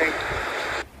reconsidered.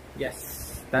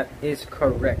 Yes, that is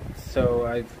correct. So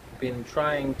I've been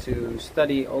trying to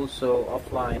study also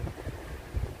offline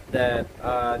that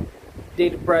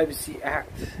Data Privacy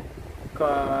Act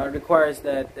requires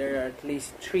that there are at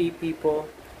least 3 people.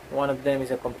 One of them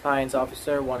is a compliance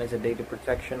officer, one is a data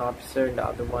protection officer, and the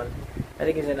other one I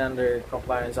think he's an under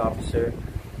compliance officer.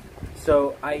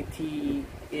 So IT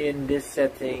in this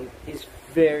setting is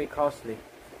very costly.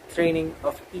 Training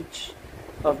of each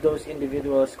of those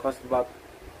individuals cost about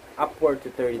upward to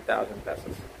 30,000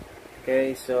 pesos.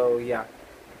 Okay, so yeah,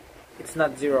 it's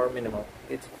not zero or minimal.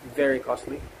 It's very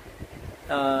costly.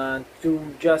 To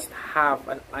just have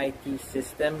an IT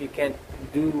system, you can't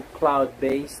do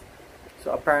cloud-based.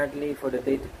 So apparently for the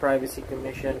Data Privacy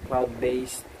Commission,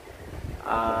 cloud-based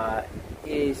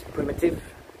is primitive.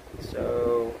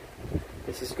 So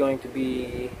this is going to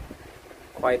be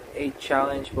quite a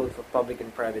challenge both for public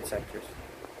and private sectors.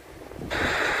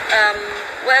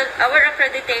 Well, our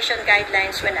accreditation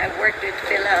guidelines when I worked with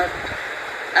PhilHealth,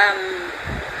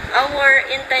 our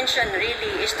intention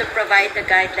really is to provide the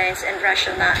guidelines and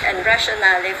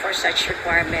rationale for such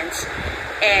requirements,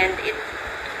 and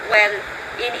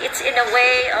it's in a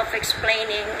way of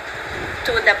explaining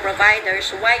to the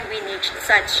providers why we need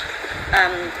such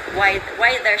why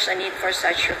there's a need for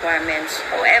such requirements.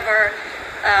 However,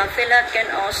 PhilHealth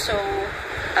can also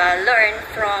learn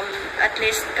from at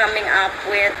least coming up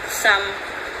with some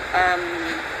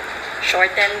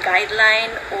shortened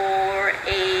guideline or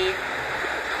a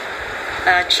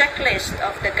checklist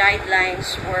of the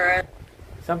guidelines where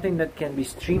something that can be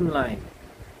streamlined.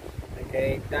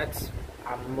 Okay, that's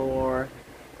a more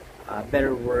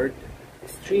better word.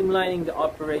 Streamlining the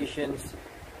operations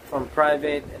from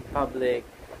private and public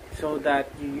so that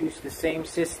you use the same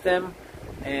system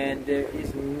and there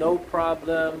is no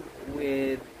problem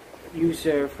with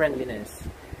user friendliness.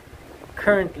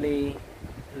 Currently,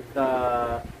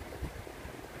 the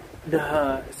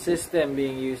system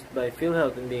being used by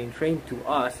PhilHealth and being trained to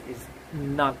us is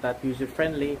not that user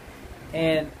friendly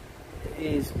and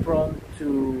is prone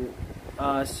to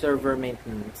server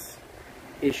maintenance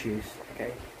issues.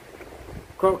 Okay,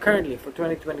 currently for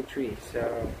 2023.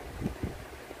 So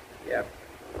yeah,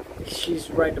 she's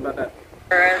right about that.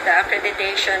 The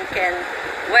accreditation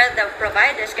where the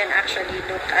providers can actually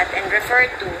look at and refer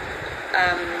to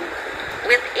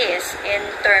with ease in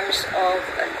terms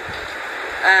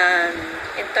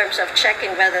of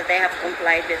checking whether they have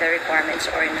complied with the requirements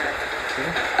or not.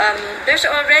 There's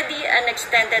already an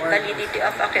extended validity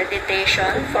of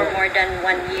accreditation for more than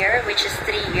 1 year, which is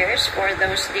 3 years for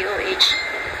those DOH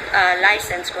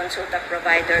licensed consulta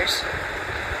providers.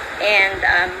 And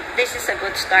this is a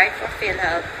good start for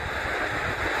PhilHealth.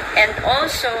 And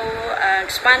also,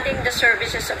 expanding the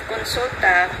services of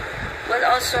consulta will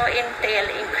also entail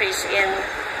increase in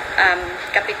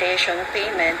capitation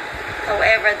payment.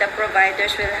 However, the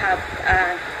providers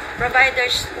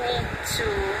need to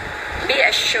be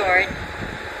assured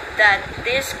that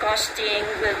this costing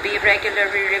will be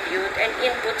regularly reviewed and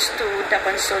inputs to the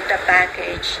consulta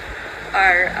package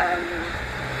are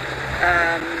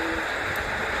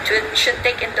should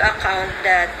take into account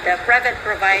that the private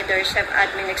providers have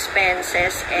admin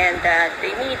expenses and that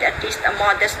they need at least a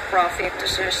modest profit to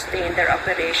sustain their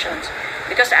operations,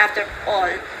 because after all,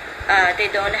 they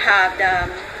don't have the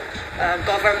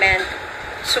government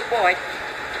support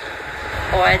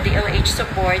or DOH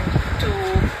support to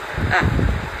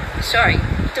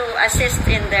assist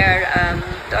in their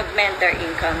to augment their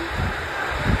income.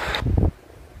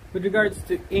 With regards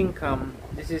to income,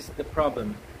 this is the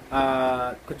problem.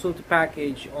 Consulta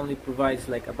package only provides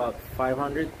like about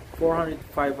 400 to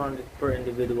 500 per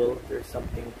individual. There's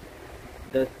something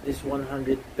that this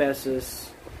 100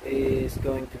 pesos is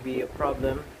going to be a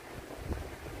problem,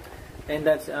 and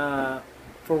that's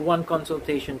for one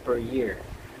consultation per year.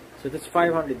 So that's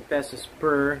 500 pesos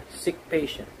per sick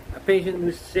patient. A patient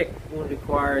who's sick, who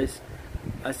requires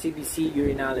a CBC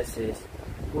urinalysis,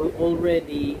 will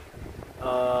already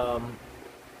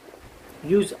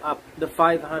use up the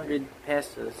 500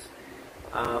 pesos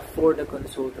for the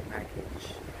consulta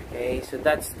package. Okay, so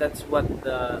that's what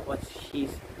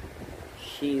she's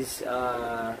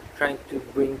trying to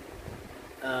bring.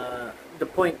 The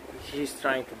point she's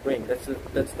trying to bring. That's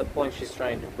the point she's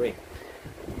trying to bring.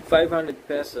 500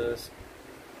 pesos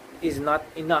is not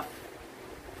enough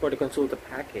for the consulta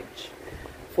package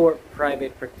for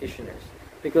private practitioners,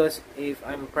 because if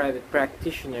I'm a private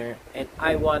practitioner and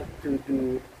I want to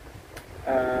do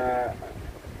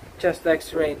chest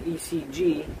X-ray and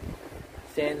ECG,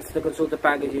 since the consulta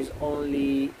package is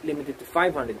only limited to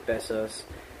 500 pesos,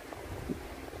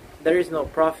 there is no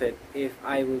profit if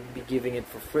I would be giving it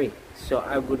for free. So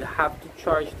I would have to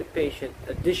charge the patient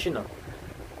additional.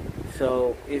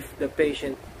 So if the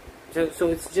patient, so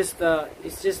it's just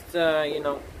you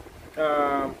know,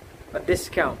 a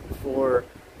discount for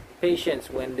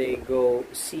patients when they go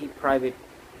see private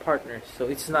partners. So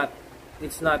it's not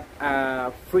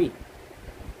free.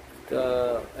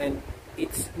 And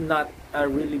it's not a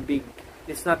really big.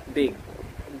 It's not big.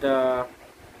 The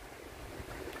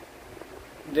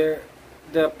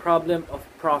the problem of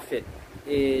profit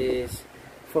is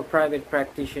for private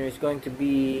practitioners going to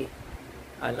be,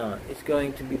 I don't know, it's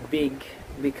going to be big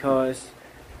because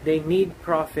they need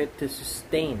profit to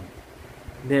sustain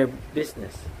their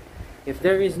business. If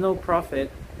there is no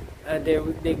profit, they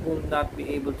will not be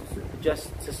able to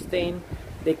just sustain.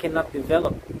 They cannot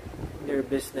develop their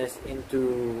business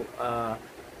into a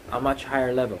much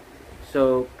higher level.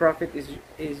 So profit is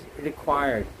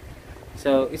required.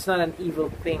 So it's not an evil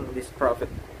thing. This profit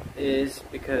is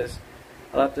because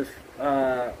a lot of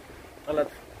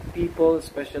people,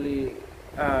 especially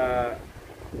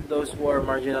those who are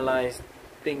marginalized,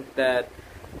 think that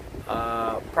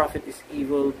profit is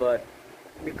evil. But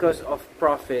because of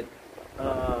profit,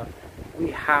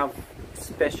 we have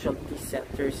specialty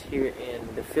centers here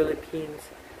in the Philippines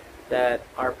that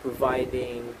are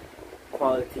providing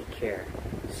quality care.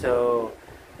 So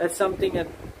that's something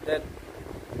that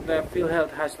the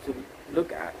PhilHealth has to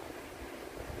look at.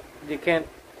 They can't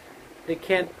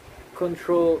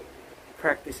control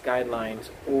practice guidelines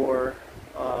or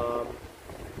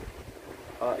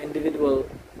individual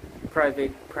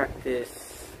private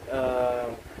practice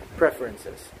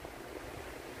preferences.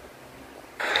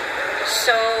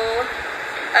 So,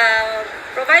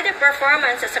 provider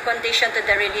performance as a condition to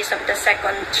the release of the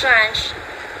second tranche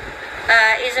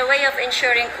is a way of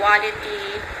ensuring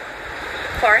quality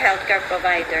for healthcare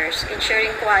providers,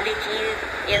 ensuring quality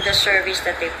in the service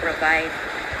that they provide.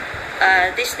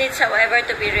 This needs, however,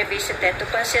 to be revisited to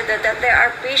consider that there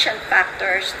are patient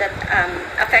factors that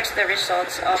affects the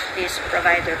results of this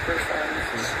provider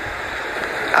performance.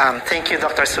 Thank you,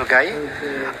 Dr. Sugay.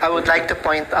 I would like to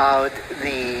point out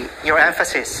your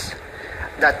emphasis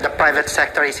that the private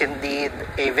sector is indeed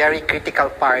a very critical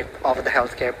part of the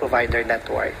healthcare provider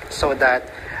network, so that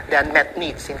the unmet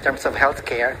needs in terms of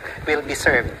healthcare will be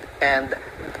served, and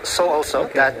so also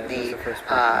that the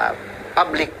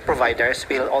public providers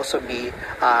will also be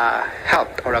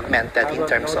helped or augmented in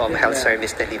terms of health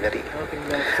service delivery.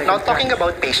 Now, talking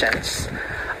about patients,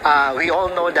 we all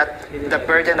know that the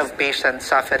burden of patients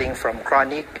suffering from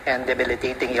chronic and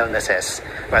debilitating illnesses,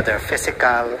 whether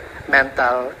physical,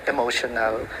 mental,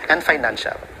 emotional, and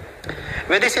financial.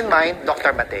 With this in mind,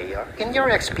 Dr. Mateo, in your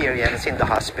experience in the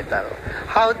hospital,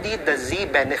 how did the Z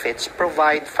benefits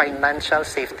provide financial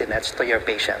safety nets to your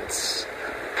patients?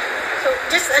 So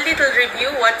just a little review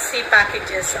what C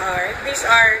packages are. These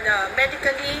are the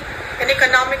medically and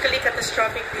economically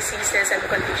catastrophic diseases and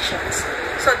conditions.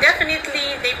 So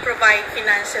definitely they provide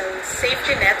financial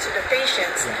safety nets to the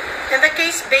patients. And the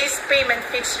case-based payment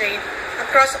fixed rate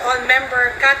across all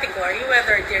member category,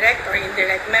 whether direct or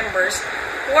indirect members,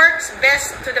 works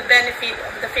best to the benefit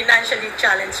of the financially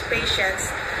challenged patients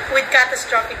with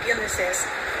catastrophic illnesses,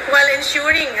 while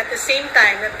ensuring at the same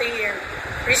time that they are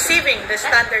receiving the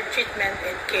standard treatment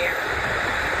and care.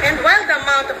 And while the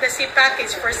amount of the C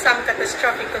package for some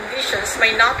catastrophic conditions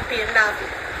may not be enough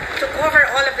to cover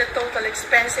all of the total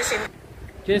expenses in...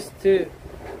 Just to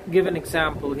give an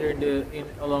example, here in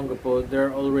Olongapo, there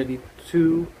are already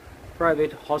 2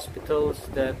 private hospitals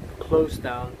that closed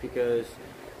down because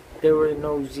there were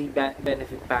no Z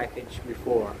benefit package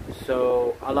before.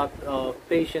 So a lot of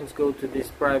patients go to these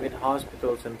private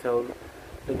hospitals and tell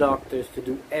the doctors to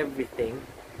do everything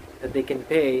that they can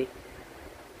pay.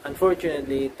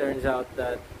 Unfortunately, it turns out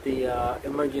that the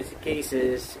emergency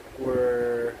cases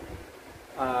were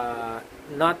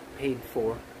not paid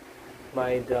for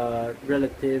by the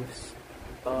relatives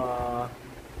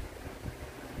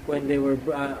when they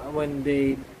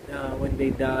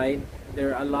died.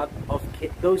 There are a lot of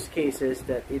those cases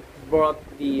that it brought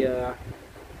the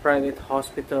private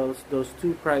hospitals, those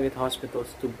 2 private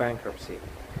hospitals, to bankruptcy.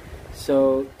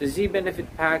 So the Z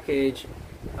benefit package,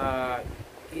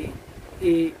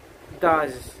 it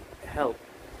does help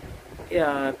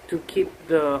to keep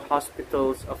the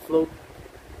hospitals afloat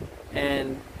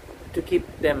and to keep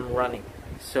them running.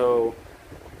 So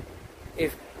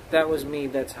if that was me,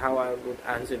 that's how I would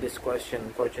answer this question.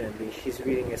 Unfortunately, she's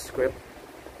reading a script.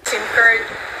 Incurred,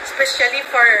 especially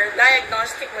for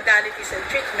diagnostic modalities and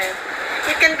treatment.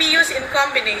 It can be used in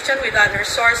combination with other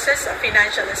sources of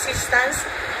financial assistance,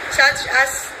 such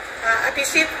as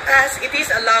it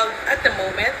is allowed at the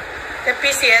moment, the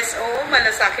PCSO,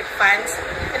 Malasakit funds,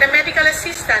 and the medical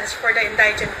assistance for the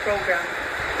indigent program.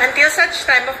 Until such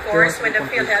time, of course, when the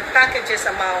PhilHealth packages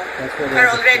amount are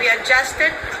already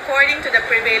adjusted according to the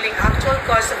prevailing actual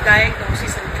cost of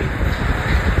diagnosis and treatment.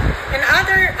 And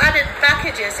other added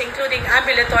packages, including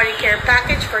ambulatory care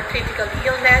package for critical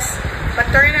illness,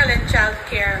 maternal and child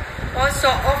care, also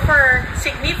offer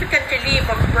significant relief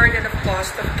of burden of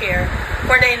cost of care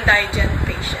for the indigent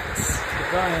patients.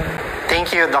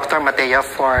 Thank you, Dr. Mateo,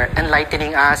 for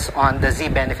enlightening us on the Z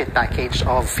benefit package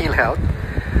of PhilHealth.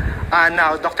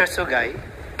 Now, Dr. Sugay,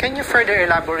 can you further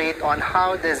elaborate on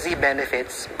how the Z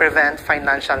benefits prevent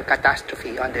financial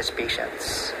catastrophe on these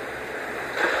patients?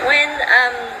 When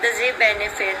the Z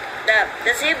benefit,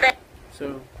 the Z benefit.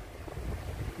 So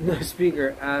the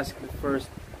speaker asked the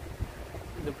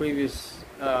previous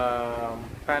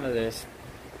panelist.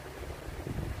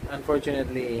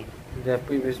 Unfortunately, the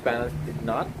previous panelist did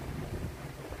not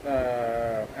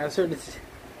answer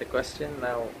the question.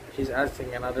 Now she's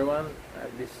asking another one.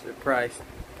 I'd be surprised.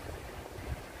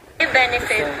 The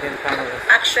benefit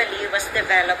actually was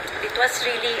developed. It was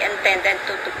really intended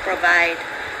to provide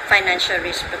financial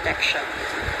risk protection.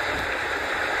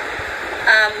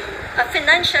 A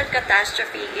financial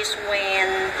catastrophe is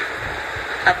when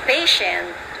a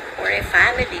patient or a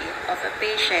family of a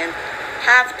patient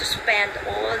have to spend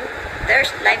all their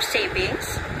life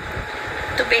savings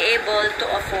to be able to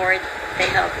afford the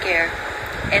health care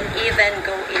and even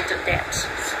go into debts.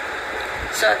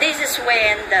 So this is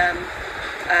when the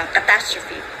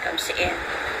catastrophe comes in.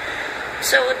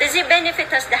 So the Z benefit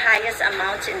has the highest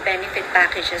amounts in benefit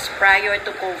packages prior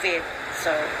to COVID.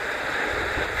 So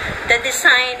the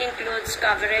design includes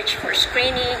coverage for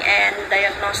screening and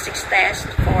diagnostics tests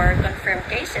for confirmed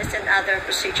cases and other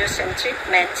procedures and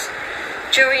treatments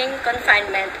during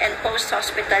confinement and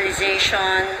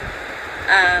post-hospitalization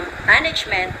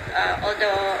management,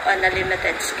 although on a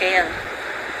limited scale.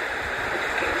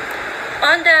 Okay.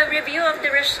 On the review of the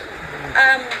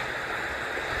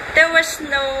there was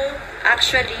no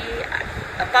actually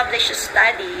published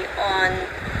study on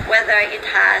whether it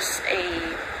has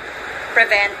a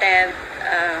preventive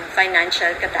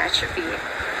financial catastrophe.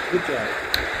 Good job.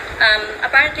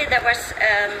 Apparently there was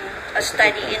a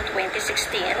study in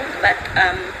 2016, but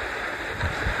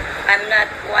I'm not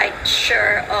quite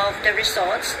sure of the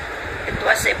results. It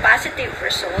was a positive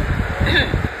result.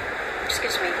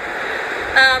 Excuse me.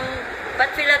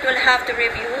 But PhilHealth will have to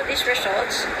review these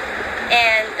results,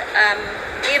 and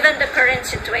given the current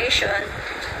situation,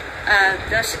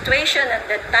 the situation at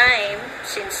that time,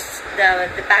 since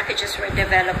the packages were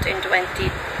developed in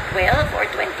 2012 or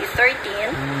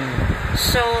 2013,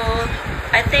 so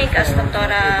I think, as Dr.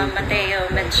 Mateo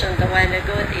mentioned a while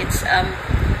ago, it's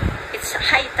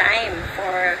high time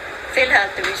for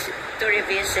PhilHealth to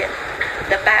revisit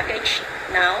the package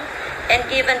now. And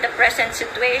given the present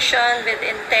situation with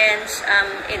intense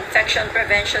infection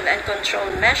prevention and control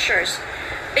measures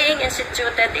being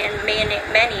instituted in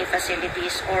many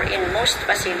facilities or in most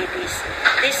facilities,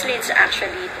 this leads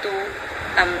actually to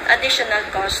additional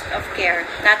cost of care,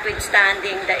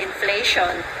 notwithstanding the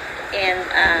inflation in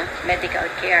medical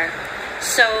care.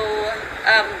 So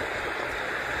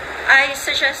I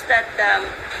suggest that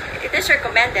it is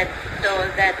recommended, though,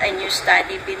 that a new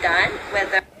study be done,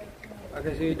 whether...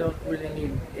 Okay, so you don't really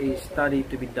need a study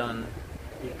to be done,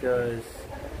 because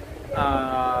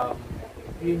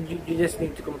you just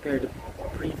need to compare the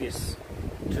previous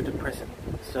to the present.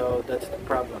 So that's the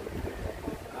problem.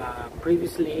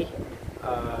 Previously,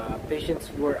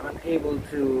 patients were unable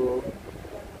to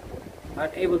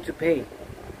pay.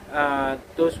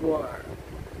 Those were,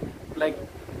 like,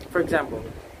 for example,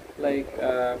 like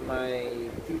my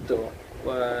tito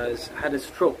had a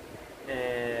stroke,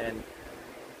 and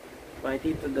my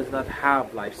tito does not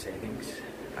have life savings.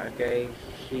 Okay,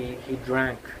 he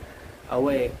drank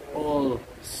away all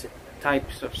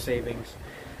types of savings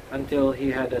until he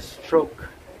had a stroke,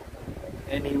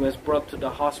 and he was brought to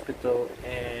the hospital,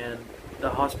 and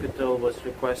the hospital was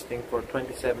requesting for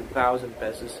 27,000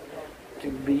 pesos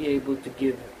to be able to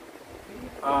give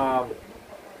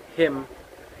him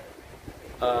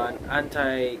an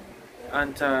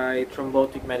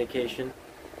anti-thrombotic medication,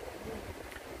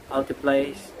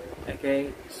 Altiplase.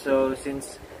 Okay, so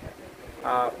since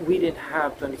we didn't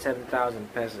have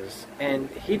 27,000 pesos and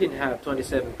he didn't have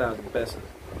 27,000 pesos,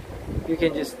 you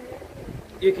can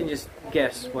just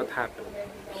guess what happened.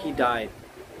 He died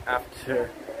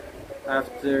after no,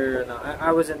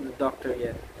 I wasn't the doctor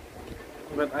yet,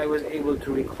 but I was able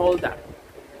to recall that,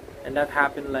 and that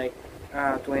happened like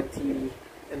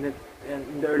in the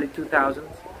early 2000s.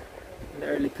 In the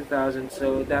early 2000s,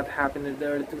 so that happened in the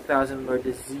early 2000s, where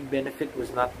the Z benefit was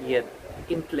not yet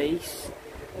in place.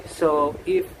 So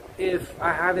if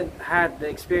I haven't had the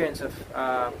experience of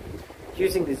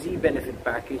using the Z benefit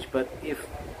package, but if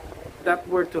that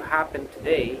were to happen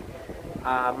today,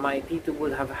 my tito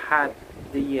would have had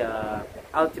the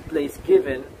Altiplase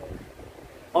given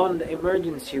on the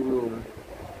emergency room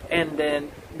and then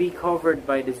be covered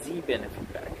by the Z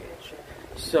benefit package.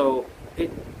 So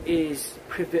it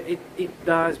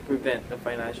does prevent the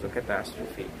financial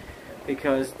catastrophe,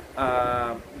 because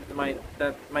my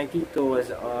tito was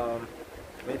the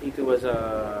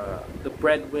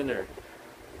breadwinner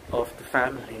of the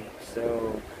family,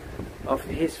 so of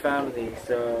his family.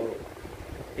 So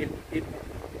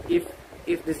if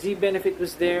the Z benefit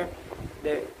was there,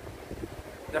 the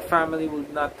family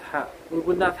would not have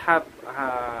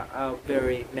a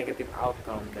very negative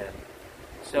outcome then.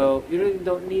 So you really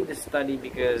don't need the study,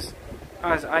 because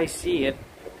as I see it,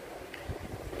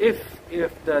 if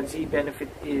the Z benefit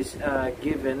is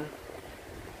given,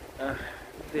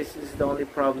 this is the only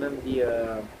problem,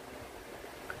 the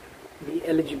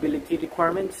eligibility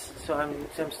requirements. So I'm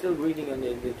still reading on the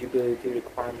eligibility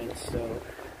requirements. So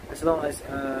as long as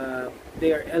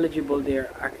they are eligible, they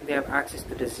have access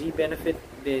to the Z benefit,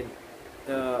 then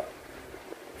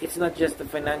it's not just the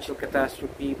financial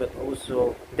catastrophe, but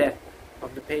also death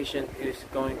of the patient is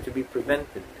going to be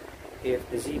prevented if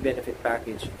the Z benefit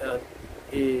package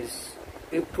is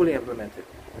fully implemented.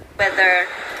 Whether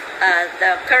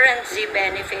the current Z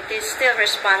benefit is still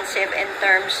responsive in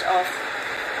terms of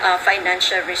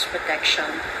financial risk protection.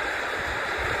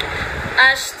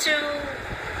 As to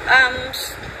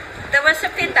there was a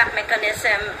feedback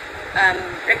mechanism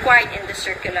required in the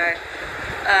circular.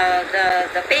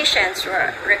 The patients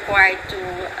were required to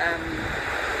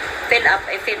fill up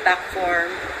a feedback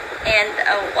form, and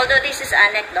although this is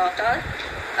anecdotal,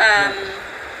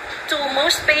 to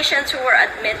most patients who were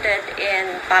admitted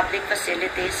in public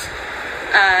facilities,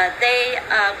 they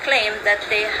claim that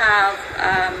they have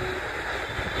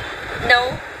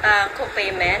no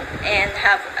copayment and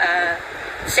have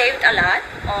saved a lot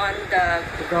on the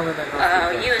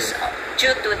use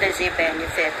due to the Z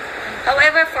benefit.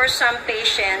 However, for some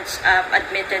patients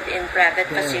admitted in private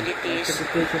facilities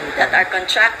that are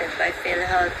contracted by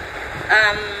PhilHealth,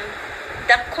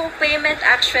 the copayment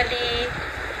actually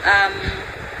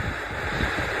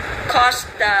caused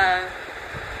the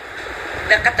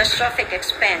catastrophic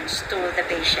expense to the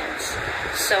patients.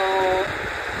 So,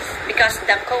 because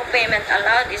the copayment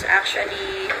allowed is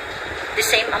actually the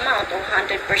same amount, or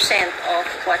 100% of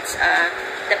what's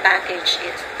the package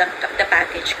is, the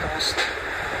package cost.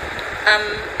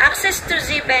 Access to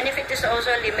Z benefit is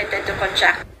also limited to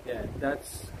contract. Yeah,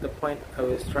 that's the point I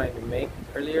was trying to make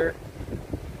earlier.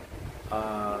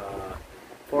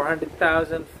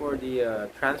 400,000 for the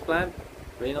transplant,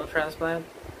 renal transplant,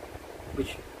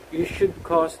 which you should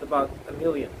cost about $1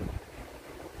 million.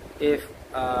 If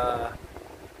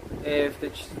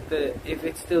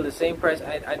it's still the same price,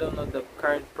 I don't know the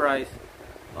current price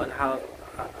on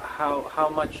how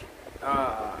much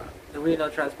the renal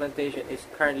transplantation is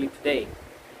currently today.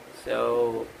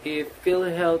 So if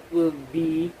PhilHealth will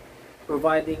be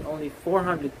providing only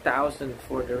 400,000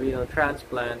 for the renal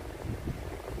transplant,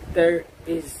 there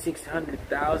is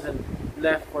 600,000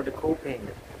 left for the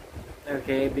copayment.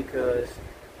 Okay, because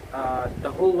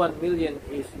the whole 1 million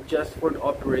is just for the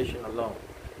operation alone.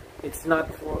 It's not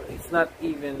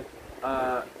even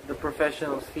the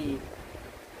professional fee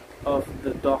of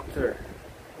the doctor,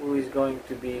 who is going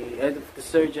to be the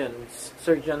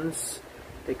surgeons,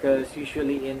 because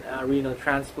usually in a renal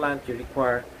transplant you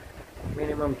require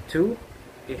minimum 2,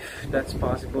 if that's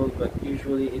possible, but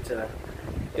usually it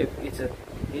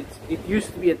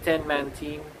used to be a 10-man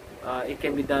team. It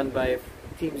can be done by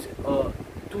teams, 2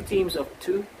 teams of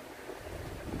 2,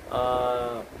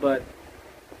 but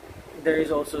there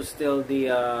is also still the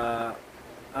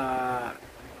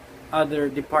other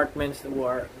departments who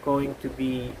are going to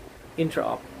be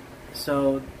intra-op.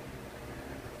 So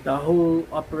the whole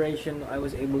operation, I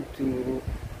was able to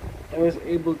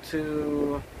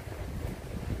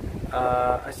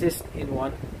assist in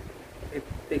one. It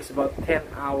takes about 10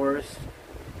 hours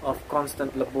of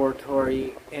constant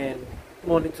laboratory and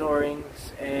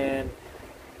monitorings, and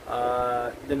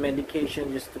the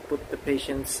medication just to put the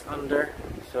patients under.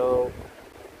 So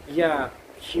yeah,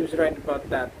 she was right about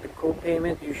that. The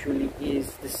co-payment usually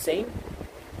is the same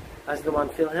as the one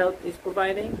PhilHealth is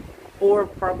providing, or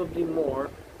probably more,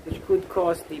 which could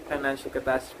cause the financial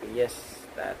catastrophe. Yes,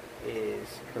 that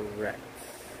is correct.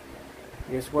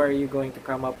 Because where are you going to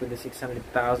come up with the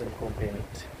 600,000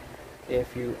 co-payment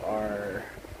if you are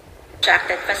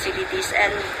contracted facilities,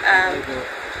 and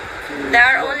there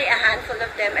are only a handful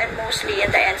of them, and mostly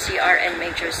in the NCR and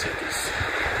major cities.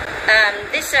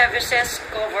 These services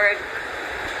covered,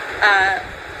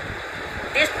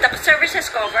 the services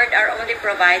covered are only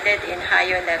provided in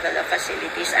higher level of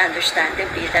facilities,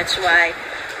 understandably. That's why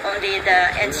only the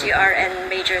NCR and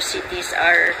major cities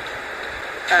are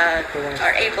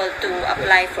able to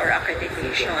apply for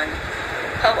accreditation.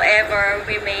 However,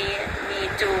 we may need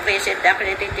need to visit the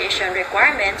accreditation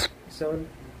requirements.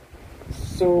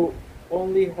 So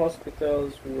only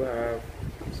hospitals who have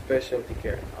specialty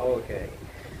care. Okay.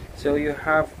 So you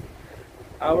have,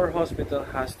 our hospital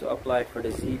has to apply for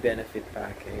the Z benefit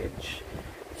package.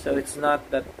 So it's not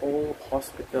that all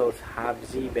hospitals have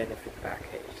Z benefit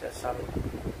package. That's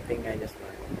something I just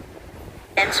learned.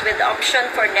 With the option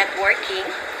for networking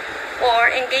or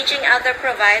engaging other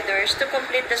providers to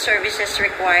complete the services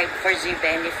required for Z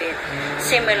benefit,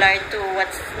 similar to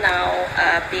what's now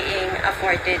being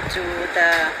afforded to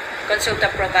the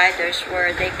consultant providers,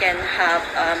 where they can have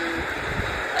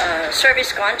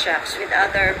service contracts with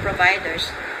other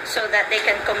providers so that they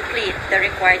can complete the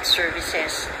required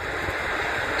services.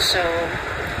 So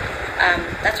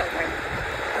that's all for me.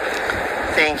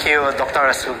 Thank you, Dr.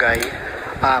 Asugay.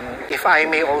 If I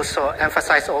may also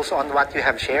emphasize also on what you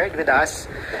have shared with us,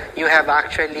 you have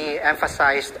actually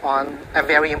emphasized on a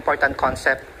very important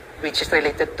concept which is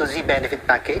related to Z benefit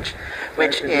package,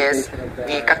 which is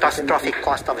the catastrophic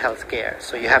cost of healthcare.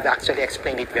 So you have actually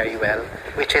explained it very well,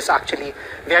 which is actually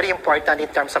very important in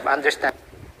terms of understanding.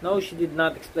 No, she did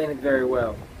not explain it very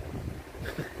well.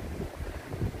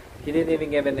 She didn't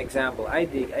even give an example. I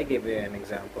gave you an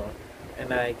example,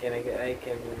 and I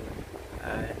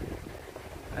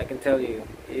can tell you,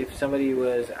 if somebody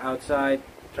was outside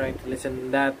trying to listen to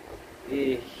that,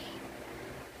 he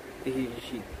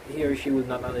or she would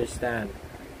not understand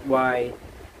why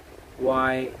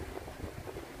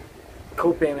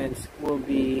co-payments will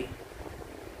be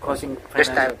causing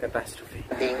financial catastrophe.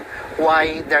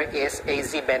 Why there is a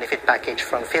Z benefit package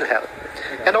from PhilHealth.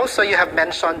 Okay. And also you have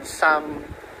mentioned some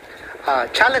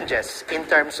challenges in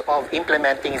terms of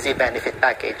implementing Z benefit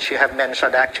package. You have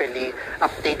mentioned actually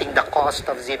updating the cost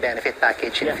of Z benefit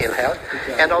package in PhilHealth,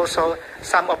 and also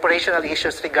some operational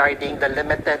issues regarding the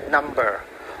limited number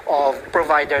of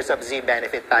providers of Z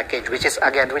benefit package, which is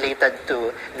again related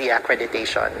to the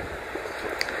accreditation.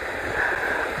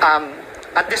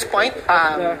 At this point,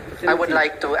 I would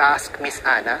like to ask Ms.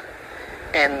 Anna,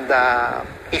 and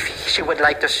if she would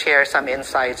like to share some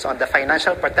insights on the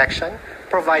financial protection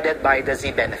provided by the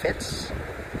Z benefits.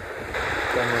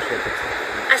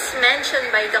 As mentioned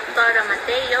by Dr.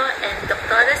 Mateo and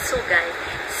Dr. Sugay,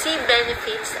 Z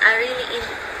benefits are really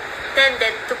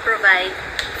intended to provide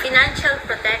financial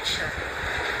protection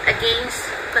against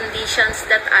conditions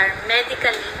that are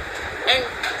medically and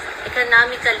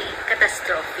economically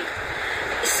catastrophic,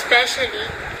 especially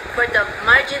for the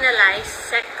marginalized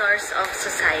sectors of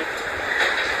society.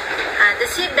 The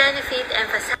Z benefit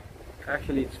emphasizes.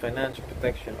 Actually, it's financial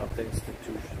protection of the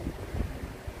institution.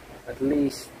 At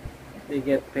least they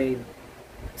get paid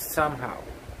somehow.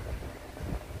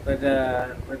 But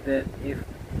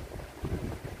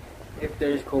if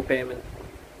there is co-payment,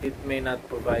 it may not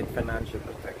provide financial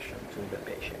protection to the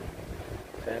patient.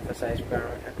 So emphasizes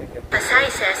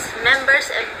members'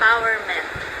 empowerment,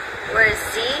 where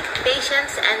Z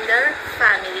patients and their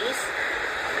families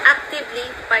actively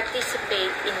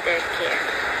participate in their care.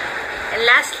 And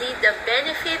lastly, the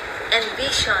benefit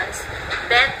envisions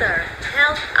better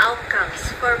health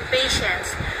outcomes for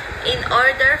patients in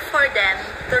order for them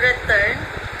to return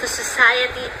to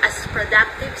society as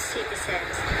productive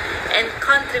citizens and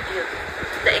contribute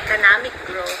to the economic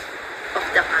growth of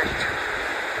the country.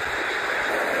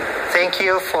 Thank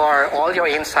you for all your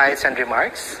insights and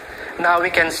remarks. Now we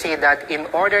can see that in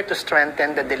order to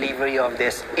strengthen the delivery of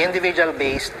these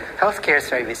individual-based healthcare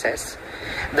services,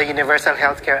 the Universal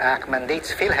Healthcare Act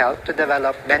mandates PhilHealth to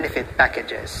develop benefit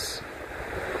packages.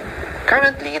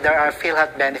 Currently, there are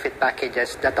PhilHealth benefit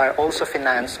packages that are also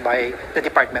financed by the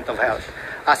Department of Health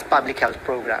as public health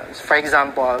programs. For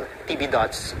example,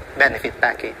 TB.'s benefit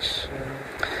package.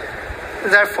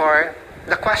 Therefore,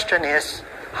 the question is,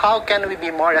 how can we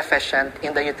be more efficient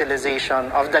in the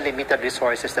utilization of the limited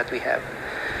resources that we have?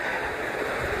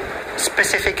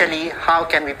 Specifically, how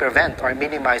can we prevent or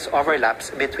minimize overlaps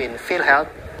between PhilHealth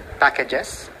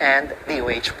packages and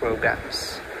DOH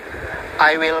programs?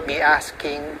 I will be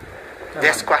asking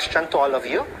this question to all of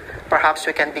you. Perhaps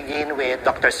we can begin with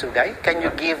Dr. Sugay. Can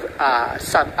you give us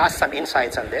some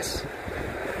insights on this?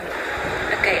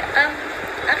 Okay.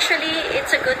 Actually,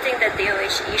 it's a good thing that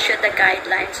DOH issued the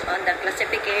guidelines on the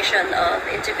classification of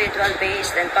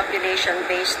individual-based and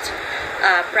population-based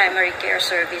primary care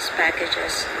service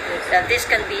packages. That this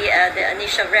can be the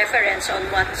initial reference on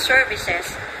what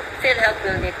services PhilHealth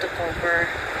will need to cover.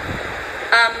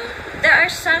 There are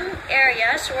some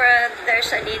areas where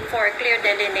there's a need for clear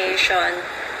delineation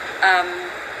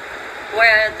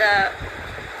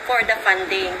for the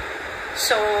funding.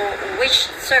 So,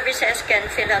 which services can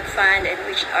PhilHealth fund and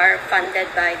which are funded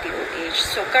by DOH.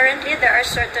 So, currently there are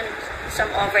certain some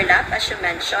overlap, as you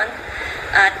mentioned.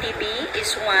 TB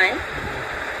is one,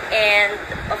 and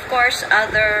of course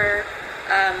other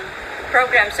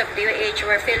programs of DOH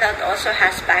where PhilHealth also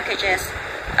has packages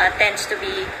tends to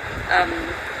be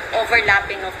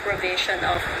overlapping of provision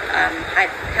of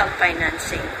health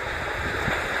financing.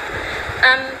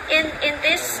 In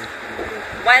this,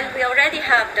 while we already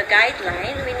have the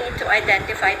guideline, we need to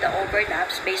identify the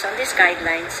overlaps based on these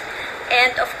guidelines.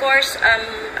 And of course,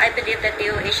 I believe that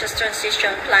DOH's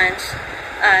transition plans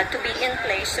to be in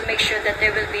place to make sure that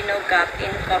there will be no gap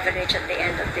in coverage at the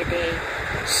end of the day.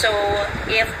 So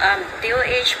if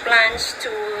DOH plans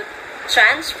to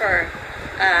transfer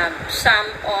some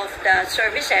of the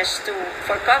services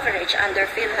for coverage under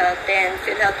PhilHealth, then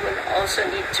PhilHealth will also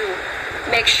need to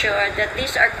make sure that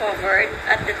these are covered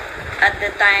at the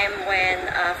time when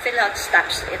PhilHealth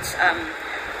stops its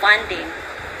funding.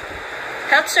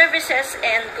 Health services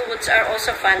and goods are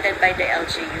also funded by the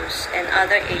LGUs and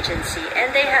other agencies,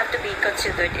 and they have to be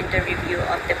considered in the review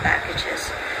of the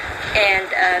packages. And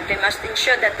they must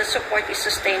ensure that the support is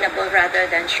sustainable rather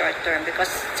than short-term, because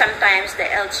sometimes the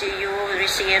LGU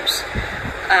receives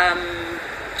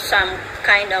some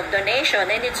kind of donation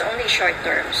and it's only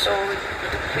short-term. So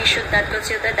we should not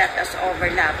consider that as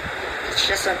overlap. It's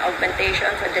just an augmentation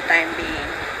for the time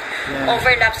being. Yeah.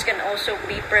 Overlaps can also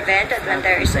be prevented when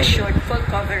there is assured full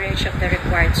coverage of the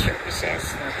required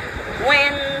services.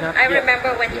 When I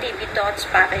remember when TB Tots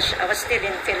package, I was still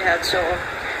in PhilHealth, so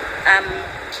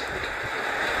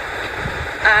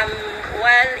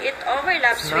while it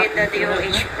overlaps with the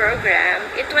DOH program,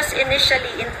 it was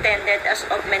initially intended as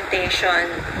augmentation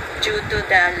due to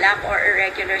the lack or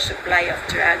irregular supply of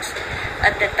drugs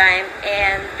at the time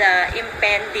and the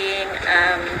impending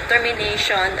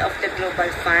termination of the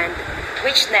Global Fund,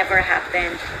 which never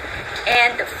happened.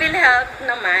 And PhilHealth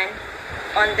naman,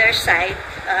 on their side,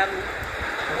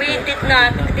 we did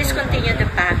not discontinue the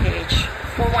package.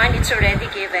 For one, it's already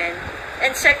given.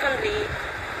 And secondly,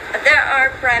 there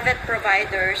are private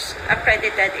providers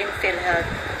accredited in PhilHealth,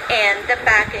 and the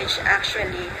package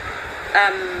actually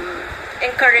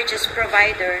encourages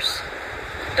private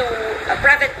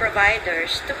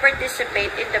providers to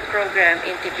participate in the program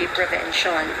in TB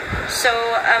prevention. So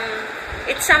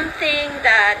it's something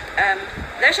that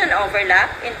there's an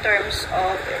overlap in terms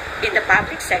of in the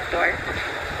public sector.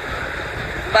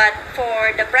 But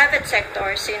for the private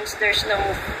sector, since there's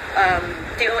no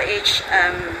DOH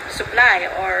supply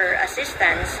or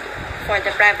assistance for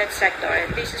the private sector,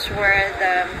 this is where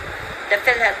the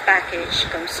PhilHealth package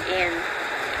comes in.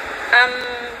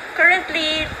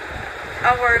 Currently,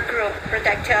 our group,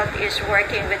 Protect Health, is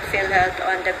working with PhilHealth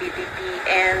on the BBP,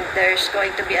 and there's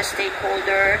going to be a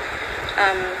stakeholder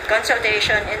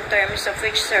consultation in terms of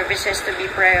which services to be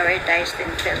prioritized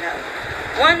in PhilHealth.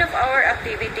 One of our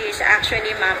activities is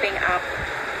actually mapping out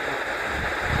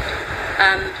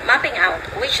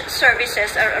which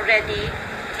services are already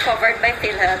covered by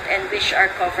PhilHealth and which are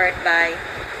covered by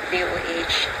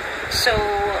DOH. So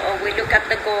we look at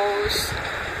the goals,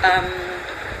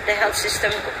 the health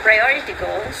system priority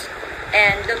goals,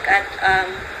 and look at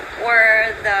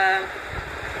where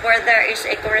there is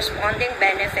a corresponding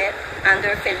benefit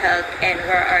under PhilHealth and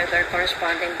where are there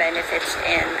corresponding benefits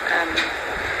and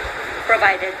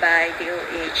provided by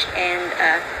DOH. And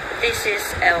this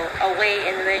is a way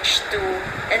in which to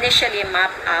initially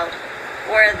map out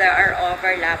where there are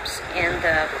overlaps in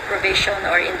the provision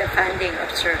or in the funding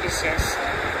of services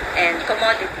and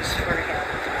commodities for health.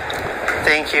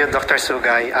 Thank you, Dr.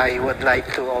 Sugay. I would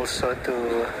like to also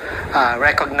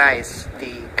recognize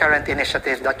the current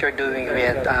initiative that you're doing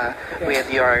with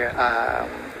your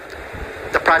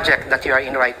the project that you are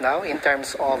in right now in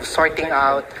terms of sorting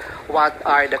out what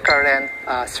are the current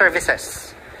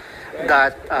services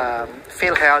that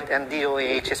PhilHealth and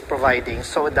DOH is providing,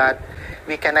 so that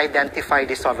we can identify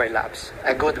these overlaps.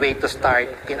 A good way to start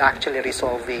in actually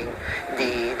resolving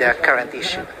the current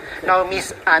issue. Now,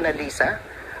 Ms. Annalisa,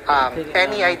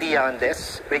 any idea on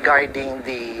this regarding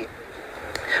the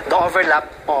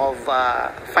overlap of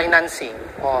financing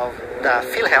of the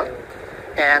PhilHealth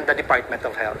and the Department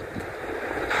of Health?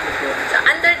 So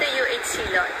under the UHC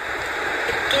law,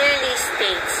 it clearly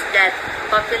states that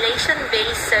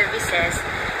population-based services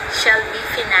shall be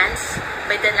financed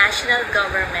by the national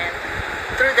government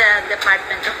through the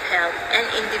Department of Health, and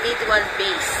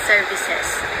individual-based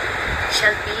services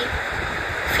shall be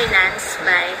financed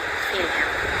by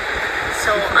PhilHealth.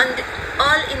 So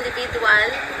all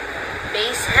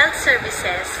individual-based health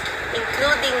services,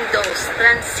 including those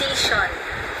transition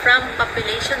from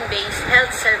population-based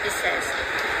health services,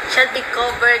 shall be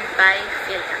covered by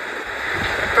PhilHealth,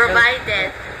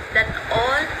 provided that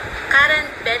all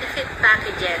current benefit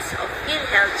packages of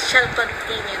PhilHealth shall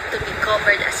continue to be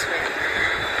covered as well,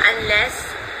 unless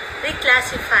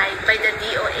reclassified by the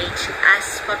DOH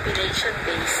as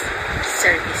population-based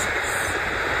services.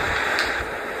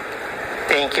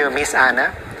 Thank you, Ms.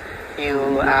 Anna.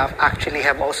 You actually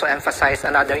have also emphasized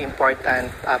another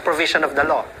important provision of the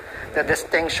law, the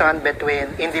distinction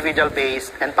between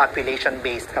individual-based and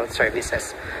population-based health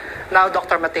services. Now,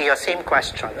 Dr. Mateo, same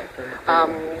question.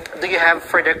 Do you have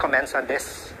further comments on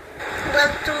this? Well,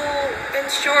 to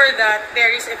ensure that there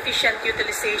is efficient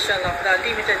utilization of the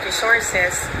limited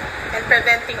resources and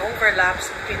preventing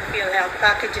overlaps between PhilHealth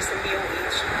packages and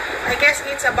DOH, I guess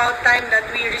it's about time that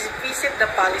we revisit the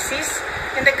policies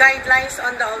and the guidelines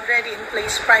on the already in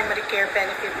place primary care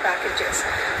benefit packages.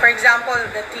 For example,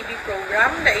 the TB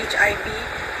program, the HIV,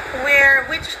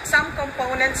 which some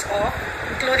components of,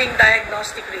 including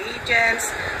diagnostic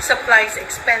reagents, supplies,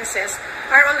 expenses,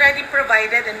 are already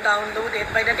provided and downloaded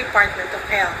by the Department of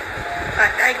Health.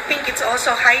 I think it's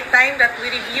also high time that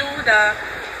we review the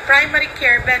primary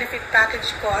care benefit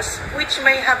package costs which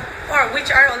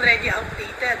are already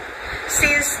outdated,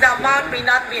 since the amount may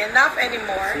not be enough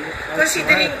anymore,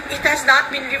 considering it has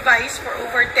not been revised for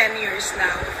over 10 years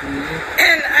now.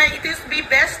 And it will be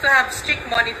best to have strict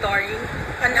monitoring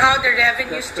on how the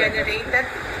revenues generated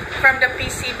from the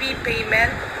PCB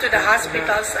payment to the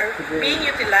hospitals are being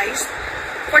utilized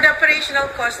for the operational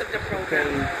cost of the program.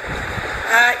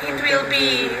 It will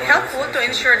be helpful to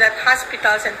ensure that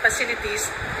hospitals and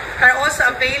facilities are also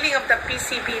availing of the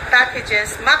PCB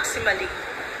packages maximally,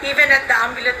 even at the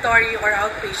ambulatory or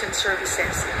outpatient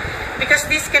services, because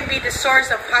this can be the source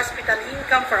of hospital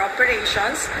income for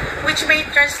operations, which may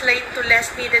translate to less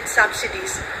needed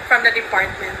subsidies from the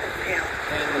Department of Health.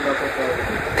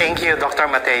 Thank you, Dr.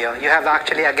 Mateo. You have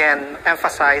actually again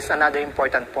emphasized another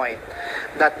important point,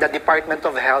 that the Department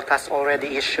of Health has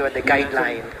already issued a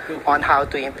guideline on how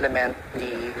to implement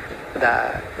the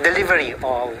delivery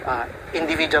of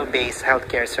individual-based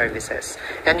healthcare services.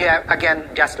 And you have, again,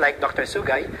 just like Dr.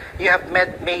 Sugay, you have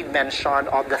made mention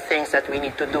of the things that we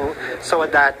need to do so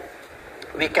that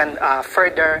we can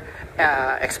further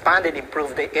expand and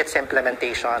improve its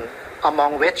implementation,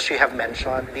 among which you have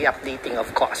mentioned the updating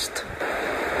of cost.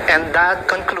 And that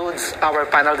concludes our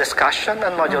panel discussion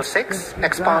on Module 6,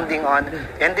 expounding on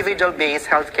individual-based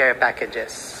healthcare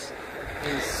packages.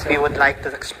 We would like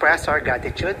to express our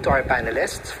gratitude to our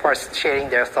panelists for sharing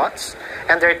their thoughts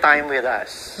and their time with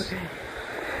us.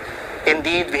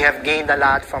 Indeed, we have gained a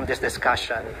lot from this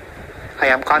discussion. I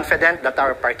am confident that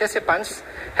our participants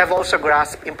have also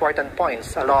grasped important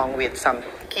points along with some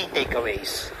key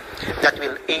takeaways that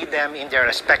will aid them in their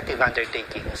respective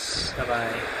undertakings.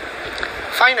 Bye-bye.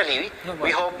 Finally,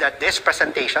 we hope that these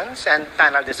presentations and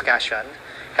panel discussion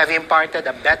have imparted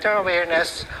a better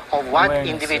awareness of what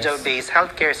individual-based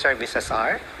healthcare services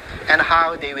are and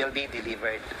how they will be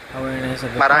delivered. Awareness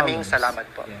of the Maraming problems. salamat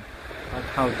po. Yeah. Not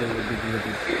how they will be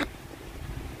delivered.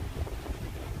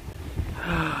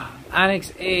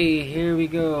 Annex A, here we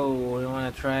go. We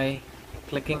want to try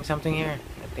clicking something here.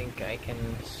 I think I can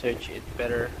search it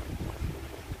better.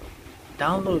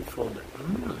 Download folder.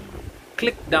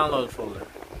 Click download folder.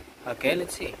 Okay,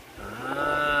 let's see.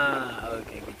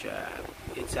 Okay, good job.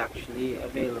 It's actually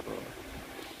available.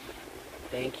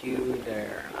 Thank you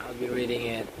there. I'll be reading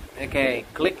it. Okay,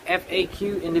 click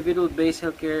FAQ individual based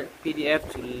healthcare PDF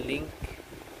to link.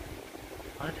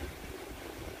 What?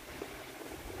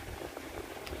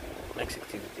 Next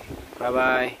activity. Bye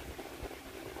bye.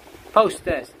 Post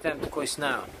test. Attempt quiz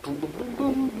now. Boom, boom, boom,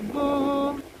 boom,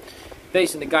 boom.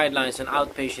 Based on the guidelines on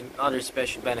outpatient and other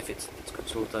special benefits,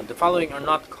 consultant, the following are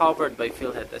not covered by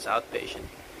PhilHealth as outpatient.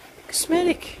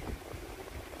 Cosmetic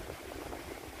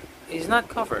is not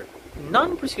covered.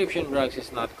 Non-prescription drugs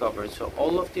is not covered. So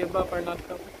all of the above are not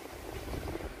covered?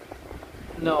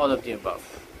 No, all of the above.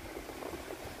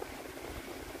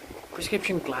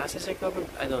 Prescription glasses are covered?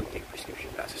 I don't think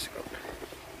prescription glasses are covered.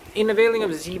 In availing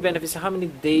of Z benefits, how many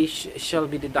days shall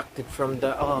be deducted from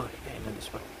the... Oh, I know this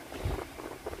one.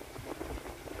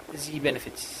 Z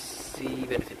benefits.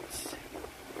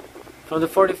 From the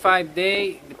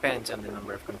 45-day, depends on the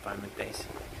number of confinement days.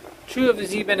 True of the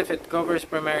Z benefit covers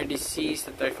primary disease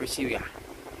that are foreseen. Yeah,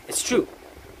 it's true.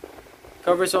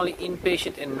 Covers only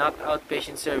inpatient and not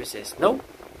outpatient services. No,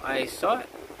 I saw it.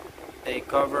 They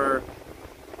cover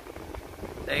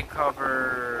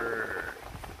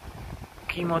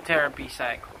chemotherapy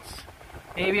cycles.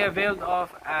 May be availed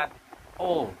of at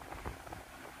all.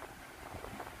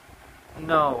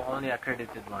 No, only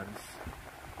accredited ones.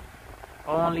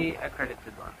 Only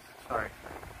accredited ones. Sorry.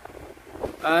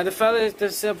 The fellow is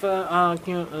the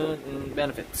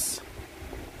benefits.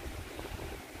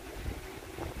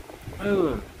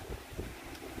 Oh,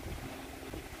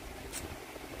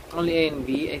 only A and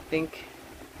B, I think.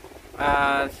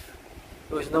 There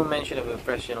was no mention of a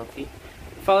professional fee.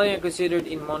 The following are considered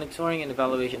in monitoring and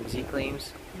evaluation of Z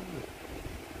claims.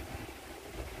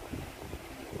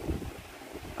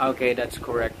 Okay, that's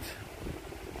correct.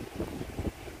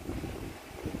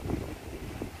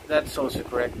 That's also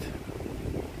correct.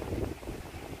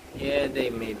 Yeah, they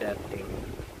made that thing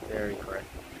very correct.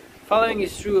 Following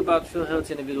is true about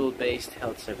PhilHealth's individual-based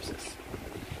health services.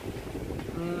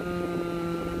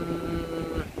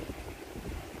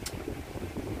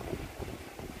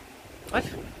 What?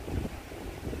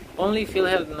 Only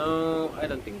PhilHealth? No, I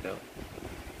don't think so.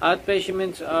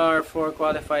 Outpatients are for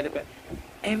qualified.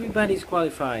 Everybody's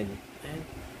qualified. Man.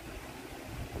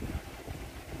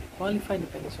 Qualified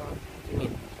depends on. What do you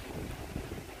mean?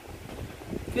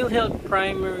 PhilHealth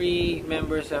primary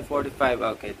members have 45.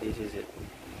 Okay, this is it.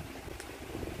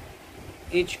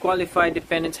 Each qualified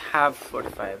dependents have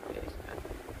 45 days.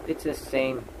 It's the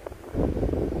same.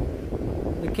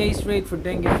 The case rate for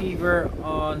dengue fever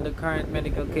on the current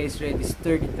medical case rate is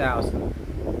 30,000.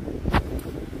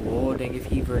 Oh, dengue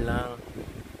fever lang.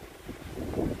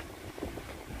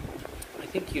 I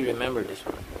think you remember this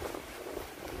one.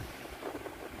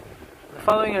 The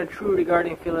following are true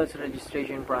regarding PhilHealth's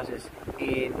registration process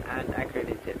in an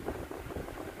accredited.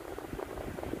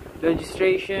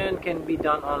 Registration can be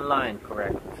done online,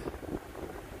 correct?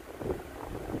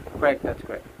 Correct, that's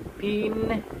correct.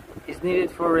 PIN is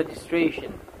needed for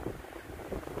registration.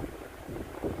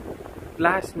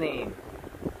 Last name.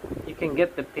 You can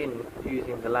get the PIN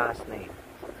using the last name.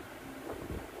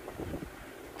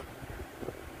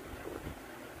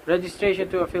 Registration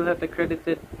to a PhilHealth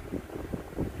accredited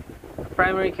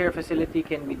primary care facility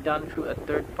can be done through a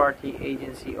third-party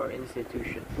agency or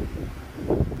institution,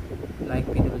 like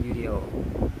PWDO.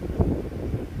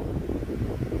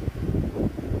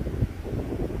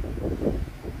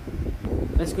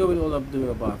 Let's go with all of the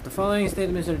above. The following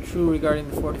statements are true regarding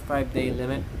the 45-day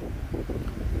limit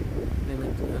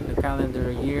on the calendar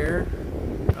year.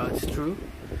 It's true.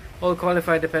 All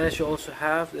qualified dependents should also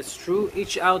have. That's true.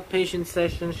 Each outpatient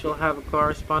session shall have a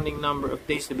corresponding number of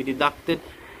days to be deducted.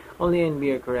 Only A and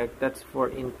B are correct. That's for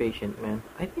inpatient, man.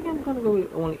 I think I'm gonna go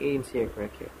with only A and C are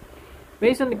correct here.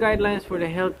 Based on the guidelines for the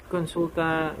health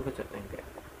consultant, what's that name? Okay.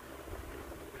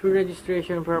 Through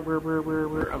registration,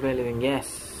 available.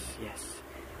 Yes, yes.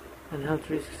 And health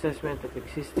risk assessment of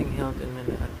existing health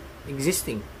and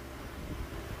existing.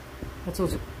 That's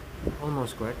also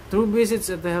almost correct. Through visits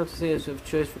at the health centers of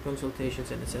choice for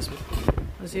consultations and assessment.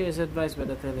 As here is advised by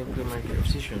the primary care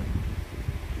physician.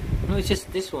 No, it's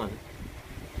just this one.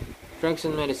 Drugs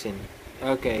and medicine.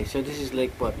 Okay, so this is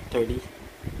like what, 30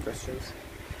 questions?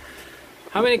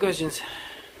 How many questions?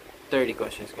 30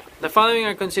 questions. The following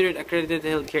are considered accredited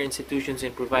healthcare institutions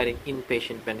in providing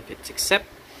inpatient benefits, except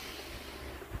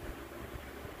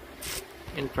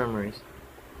infirmaries,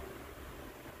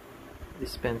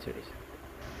 dispensaries.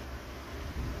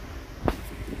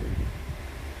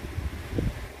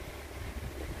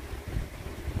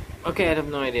 Okay, I have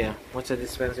no idea. What's a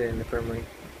dispensary and infirmary?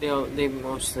 They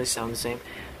mostly sound the same.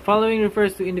 Following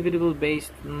refers to individual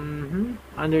based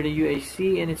under the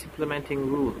UHC and its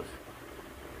implementing rules.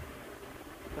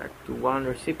 Back to one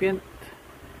recipient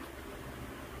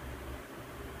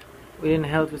within a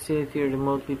health facility or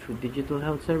remotely through digital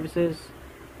health services.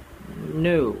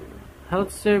 No.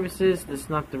 Health services does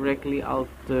not directly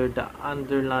alter the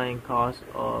underlying cause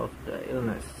of the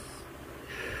illness.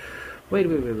 Wait.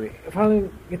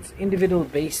 Following, it's individual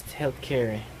based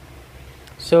healthcare.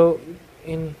 So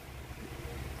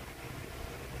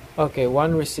okay,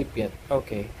 one recipient,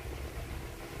 okay,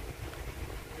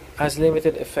 has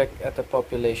limited effect at the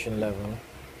population level.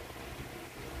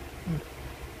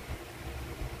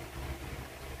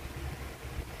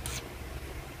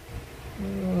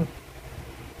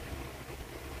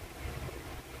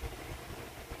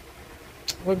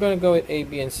 We're gonna go with A,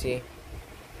 B, and C.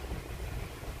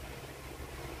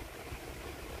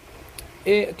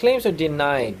 Claims are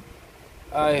denied.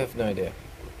 I have no idea.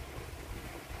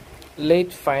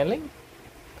 Late filing?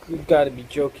 You gotta be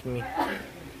joking me.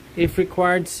 If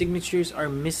required signatures are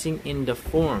missing in the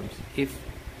forms. If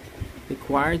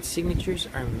required signatures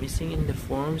are missing in the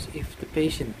forms, if the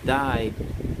patient died,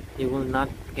 you will not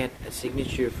get a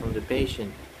signature from the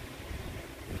patient.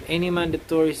 If any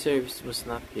mandatory service was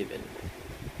not given.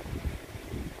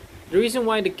 The reason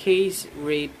why the case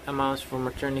rate amounts for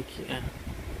maternity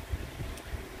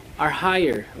are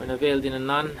higher when availed in a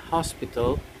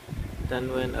non-hospital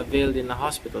than when availed in a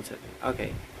hospital setting.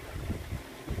 Okay.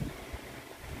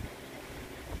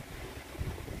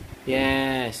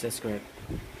 Yes, that's correct.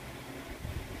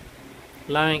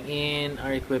 lying in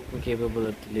are equipped and capable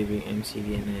of delivering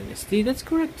MCV and NST. That's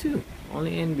correct too.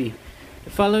 Only NB. The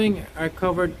following are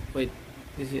covered. Wait,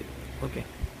 is it okay?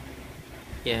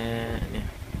 Yeah.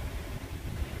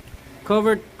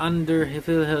 Covered under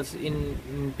PhilHealth's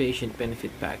inpatient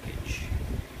benefit package.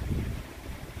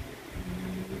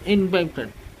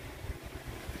 Inpatient.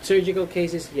 Surgical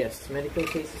cases, yes. Medical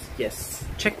cases, yes.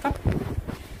 Checkup.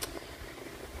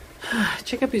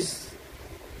 Checkup is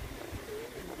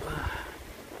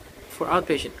for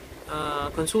outpatient.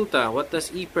 Consulta. What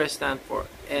does ePres stand for?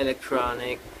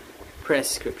 Electronic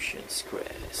prescription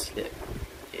slip.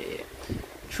 Yeah.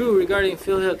 True regarding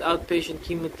PhilHealth outpatient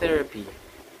chemotherapy.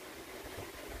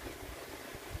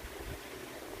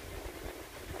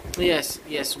 Yes,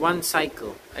 1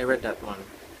 cycle. I read that one.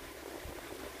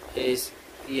 Is,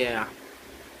 yeah.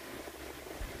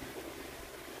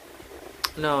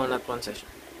 No, not 1 session.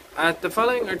 The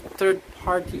following are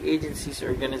third-party agencies or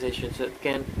organizations that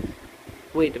can...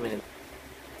 Wait a minute.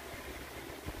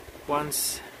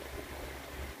 Once...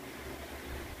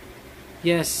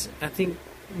 Yes, I think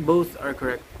both are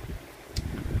correct.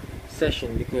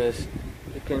 Session, because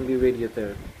it can be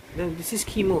radiotherapy. Then this is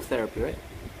chemotherapy, right?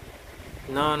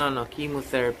 No.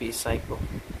 Chemotherapy is cycle.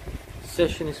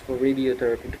 Session is for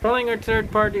radiotherapy. The following are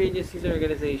third-party agencies or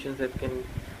organizations that can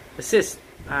assist.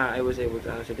 I was able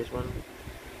to answer this one.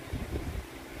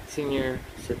 Senior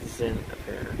Citizen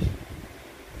Affairs.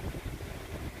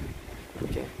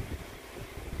 Okay.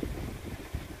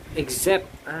 Except.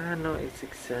 No, it's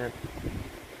except.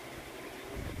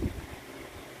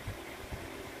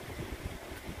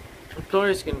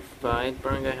 Employers can provide.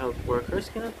 Barangay health workers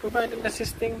cannot provide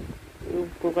assisting.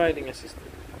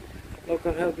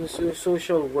 Local health and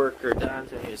social worker. The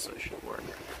answer is social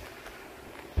worker.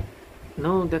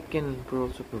 No, that can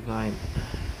also provide.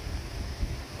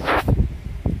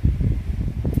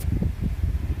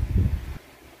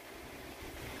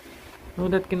 No,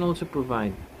 that can also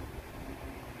provide.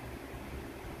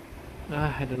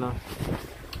 I don't know.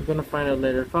 I'm gonna find out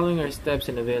later. Following are steps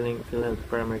in availing PhilHealth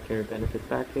primary care benefit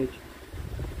package.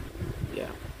 Yeah.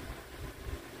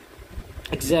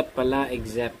 Except pala,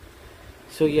 except.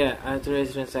 So yeah,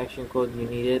 authorized transaction code, you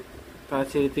need it.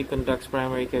 Facility conducts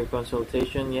primary care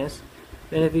consultation, yes.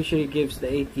 Beneficiary gives the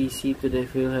ATC to the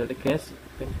PhilHealth guest.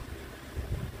 Okay.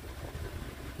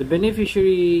 The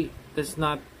beneficiary does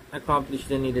not accomplish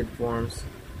the needed forms.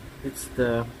 It's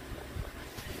the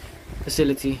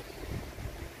facility.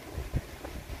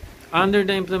 Under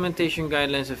the implementation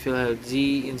guidelines of PhilHealth,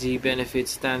 Z in Z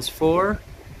benefits stands for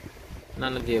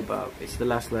none of the above. It's the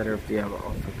last letter of the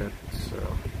alphabet. So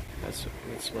that's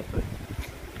what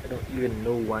I don't even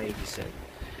know why he said.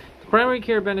 The primary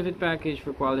care benefit package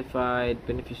for qualified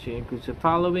beneficiary includes the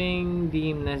following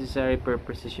deemed necessary per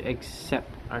precision except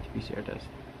RT-PCR test.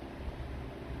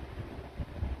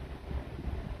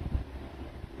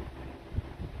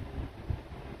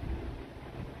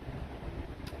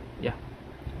 Yeah.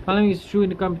 Following is true in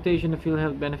the computation of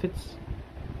PhilHealth benefits.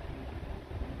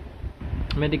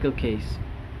 Medical case.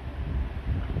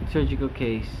 Surgical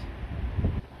case.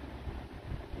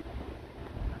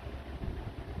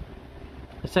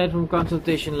 Aside from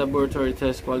consultation, laboratory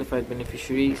tests, qualified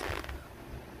beneficiaries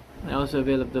I also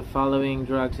avail of the following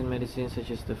drugs and medicines such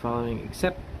as the following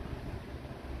except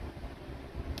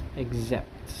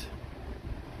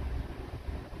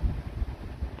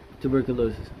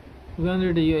tuberculosis.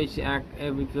 Under the UHC Act,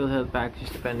 every PhilHealth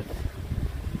package benefit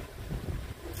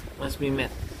must be met.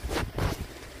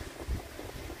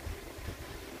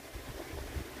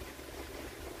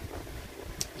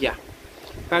 Yeah.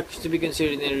 Package to be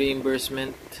considered in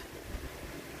reimbursement.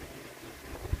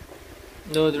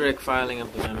 No direct filing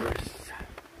of the members.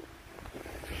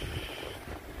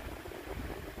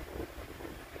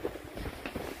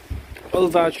 All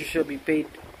vouchers shall be paid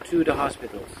to the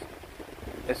hospitals.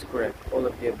 That's correct. All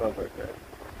of the above are correct.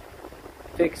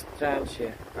 Fixed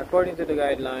tranche. According to the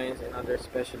guidelines and other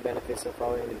special benefits, the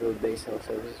following individual-based health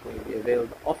services may be availed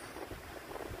of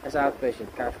as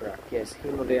outpatient: cataract, yes.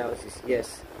 Hemodialysis,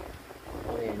 yes.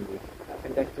 Only ND.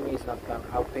 Appendectomy is not done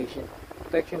outpatient.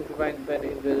 Protection provided by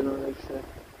the individual ownership.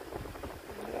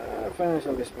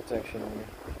 Financial risk protection only.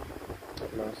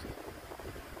 At lost.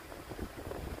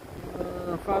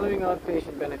 Following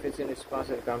outpatient benefits in response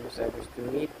to the government's efforts to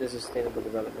meet the Sustainable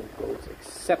Development Goals,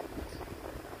 except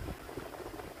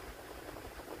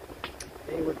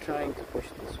they were trying to push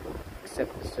this one,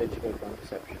 except the surgical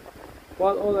contraception.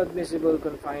 While all admissible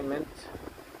confinement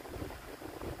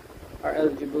are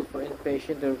eligible for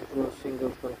inpatient or single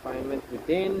confinement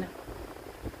within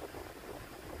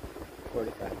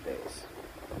 45 days.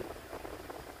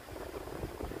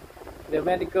 The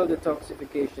medical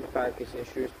detoxification package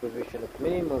ensures provision of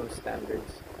minimum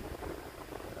standards.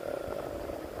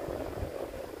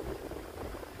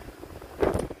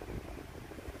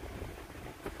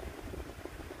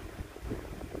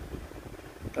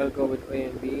 I'll go with A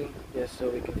and B just so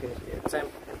we can finish the exam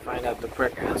and find out the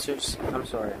correct answers. I'm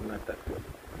sorry, I'm not that good.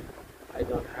 I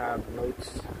don't have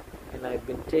notes, and I've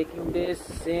been taking this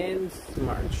since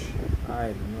March. I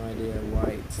have no idea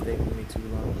why it's taking me too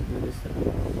long to do this.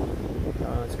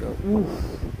 Now let's go. Oof,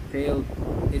 failed.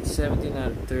 It's 17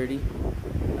 out of 30.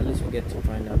 At least we get to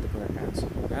find out the correct answer.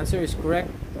 The answer is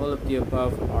correct. All of the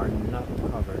above are not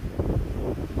covered.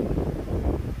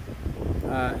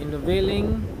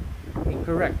 Innovating,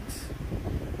 incorrect.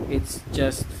 It's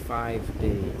just 5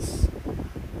 days.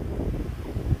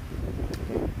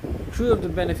 True of the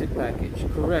benefit package,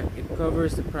 correct. It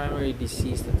covers the primary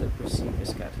disease that are perceived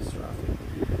as catastrophic.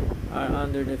 Are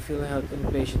under the PhilHealth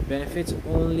inpatient benefits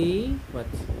only, but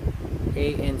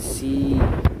A and C.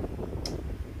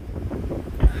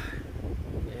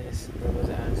 Yes, that was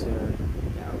the answer.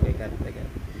 Yeah, okay, got it, I got it.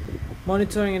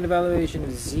 Monitoring and evaluation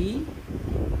of Z.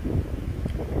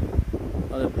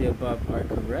 All of the above are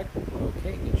correct.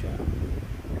 Okay, good job.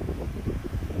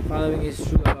 Following is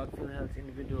true about PhilHealth's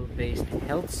individual-based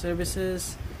health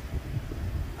services.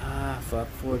 For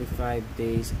 45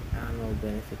 days annual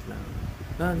benefit now.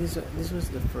 No, this was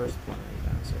the first one I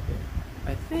answered there.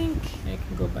 I think I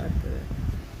can go back to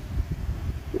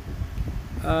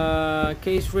that.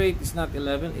 Case rate is not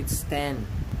 11, it's 10.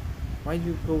 Why do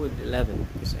you go with 11?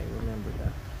 Because I remember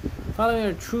that. Following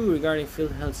are true regarding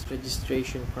PhilHealth's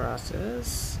registration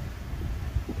process.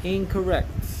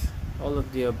 Incorrect. All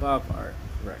of the above are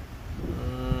correct.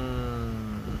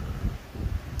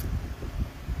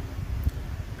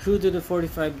 True to the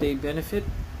 45-day benefit,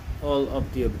 all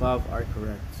of the above are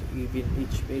correct. So even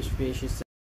each patient has a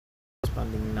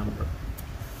corresponding number.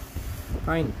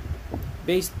 Fine.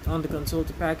 Based on the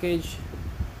consulting package,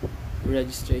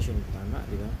 registration. Tama,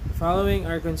 di ba? The following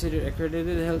are considered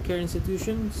accredited healthcare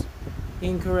institutions.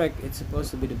 Incorrect. It's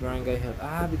supposed to be the barangay health.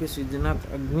 Because we do not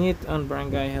admit on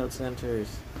barangay health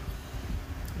centers.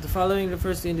 The following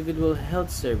refers to individual health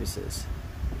services.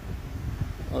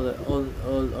 All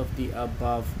of the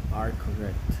above are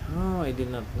correct. Oh, I did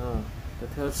not know that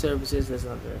health services does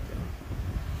not work.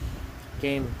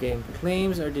 Game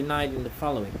claims are denied in the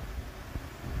following.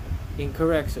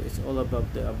 Incorrect, so it's all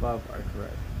above the above are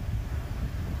correct.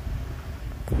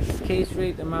 Case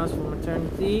rate amounts for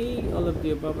maternity. All of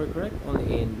the above are correct.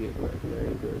 Only A and B are correct.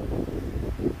 Very good.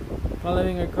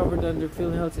 Following are covered under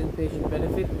PhilHealth's inpatient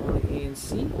benefit. Only A and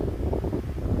C.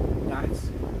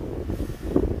 Nice.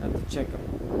 Have to check up.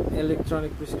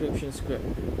 Electronic prescription script.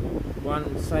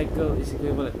 One cycle is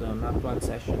equivalent. No, not one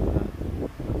session.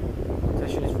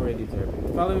 Session is for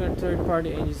radiotherapy. Following are third-party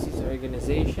agencies or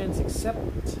organizations except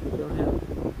PhilHealth.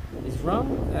 Is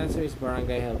wrong. The answer is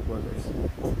barangay health workers.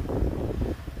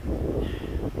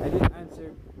 I didn't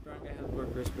answer barangay health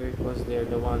workers because they're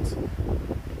the ones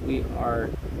we are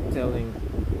telling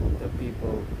the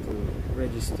people to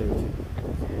register to.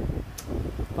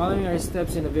 Following are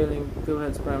steps in availing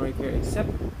PhilHealth's primary care except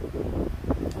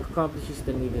accomplishes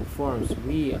the needed forms.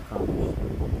 We accomplish the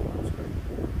needed forms,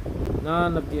 correct?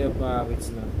 None of the above. It's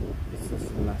not. It's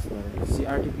just the last letter. C,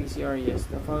 RT-PCR, yes.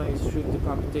 The following is true to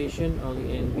computation.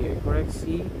 Only A and B are correct.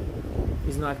 C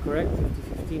is not correct.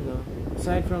 50-50, no.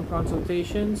 Aside from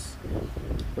consultations,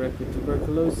 correct with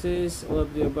tuberculosis. All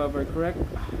of the above are correct.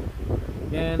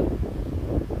 Again,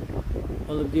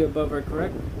 all of the above are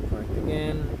correct. Correct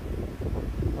again.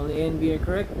 Only A and B are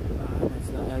correct. That's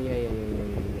not. Yeah.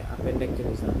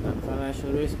 Appendectomy is not done.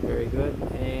 Financial risk, very good.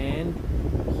 And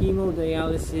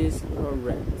hemodialysis,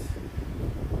 correct.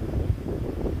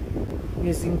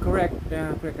 Is incorrect.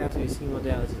 The correct answer is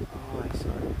hemodialysis. Oh, I'm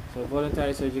sorry. So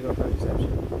voluntary surgical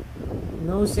contraception.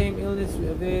 No same illness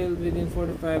availed within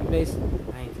 45 days.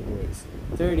 90 days.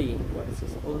 30. What is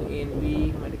this? Only A and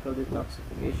B. Medical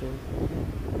detoxification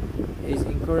is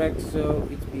incorrect. So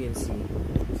it's B and C.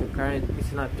 So current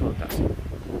it's not total.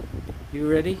 You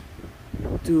ready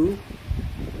to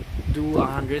do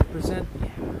 100%? Yeah.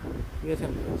 We get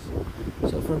 100%.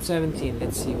 So from 17,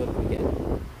 let's see what we get.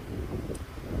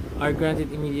 Are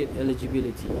granted immediate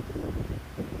eligibility.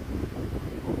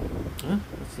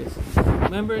 What's this?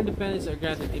 Member independents are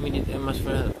granted immediate MS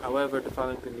for help. However, the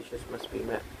following conditions must be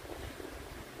met.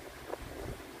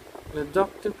 The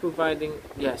doctor providing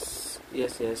yes,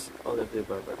 all of the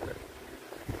above are correct.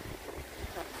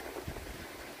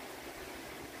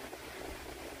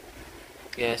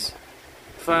 Yes.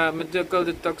 Medical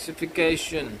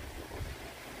detoxification.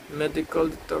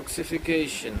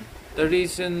 The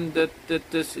reason that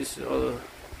this is all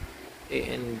A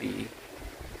and B.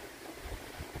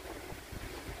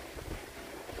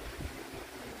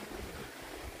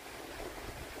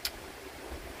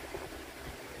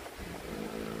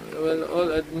 Well,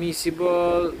 all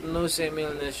admissible. No same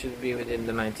illness should be within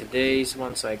the 90 days.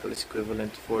 One cycle is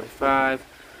equivalent to 45.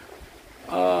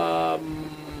 All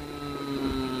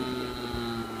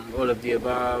of the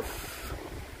above.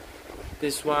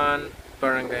 This one,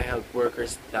 barangay health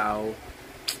workers, DAO.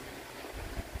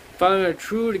 Following are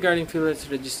true regarding PhilHealth's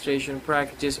registration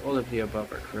packages. All of the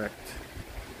above are correct.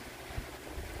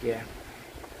 Yeah.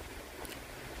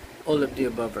 All of the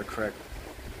above are correct.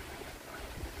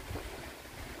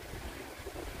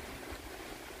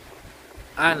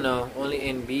 No, only A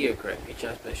and B are correct. Each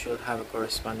aspect should have a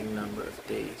corresponding number of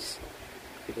days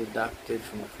to be deducted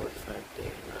from the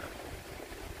 45-day amount.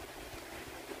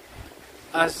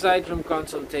 Aside from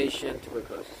consultation,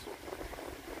 tuberculosis.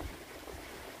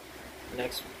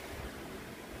 Next.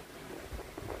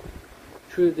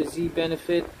 True, the Z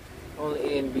benefit, only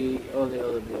A and B, only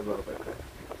all of the above are correct.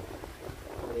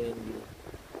 Only A and B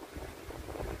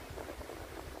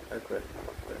are correct.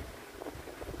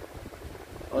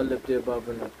 All of the above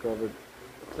are not covered.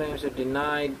 Claims are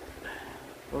denied.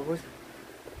 What was it?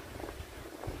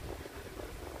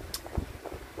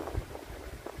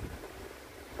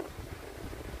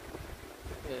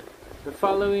 Yeah. The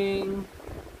following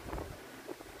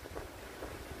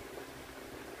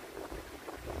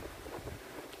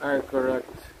are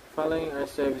correct. Following are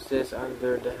services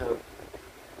under the health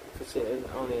facility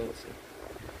only NC.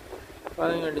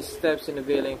 Following are the steps in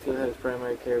availing PhilHealth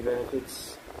primary care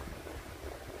benefits.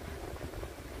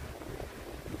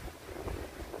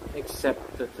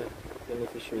 Except that the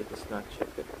beneficiary does not check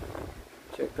it.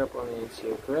 Checkup on the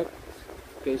NCO, correct?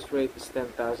 Case rate is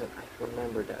 10,000. I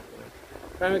remember that one.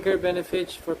 Primary care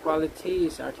benefits for quality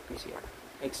is RT-PCR.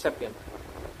 Except yan.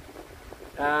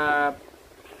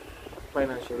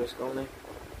 Financial risk only.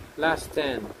 Last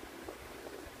 10.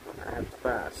 I have to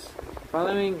pass.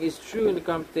 Following is true in the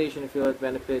computation of PhilHealth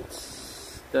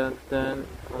benefits. Dun dun.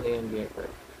 Only NBA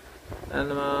correct.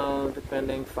 Animal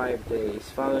depending 5 days.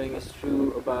 Following is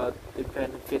true about the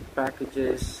benefit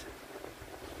packages.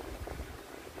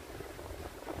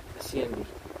 CND.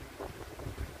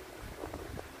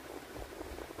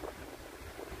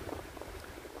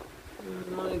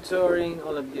 Monitoring,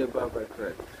 all of the above are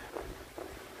correct.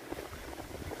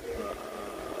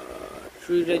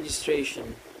 Through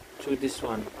registration, through this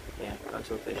one, yeah,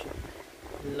 consultation.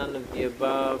 None of the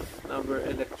above. Number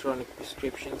electronic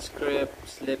prescription script,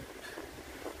 slip.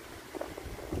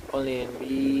 Only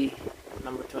NB.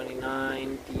 Number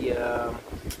 29. The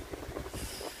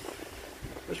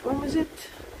which one was it?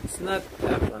 It's not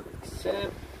that one.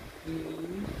 Except the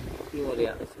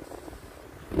hemodialysis.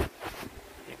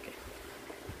 Okay.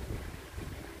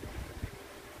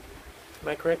 Am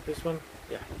I correct? This one?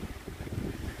 Yeah.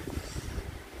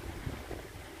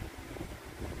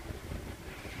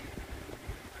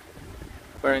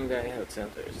 Barangay health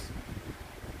centers.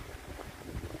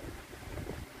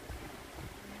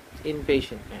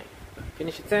 Inpatient.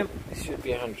 Finish attempt. This should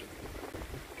be 100.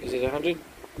 Is it 100?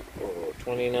 Oh,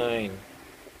 29.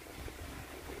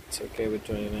 It's okay with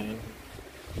 29.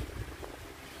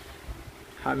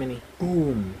 How many?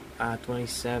 Boom.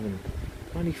 27.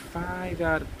 25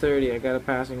 out of 30. I got a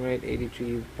passing rate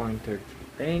 83.30.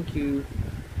 Thank you.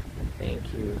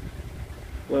 Thank you.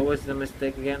 What was the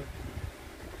mistake again?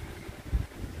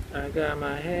 I got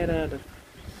my head out of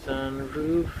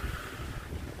sunroof.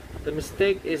 The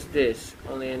mistake is this.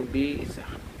 Only NB is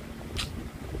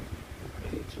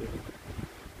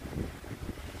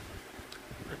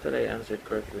I thought I answered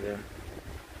correctly there.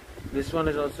 This one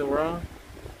is also wrong.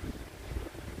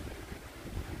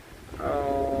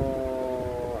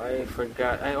 Oh, I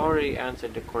forgot. I already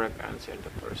answered the correct answer the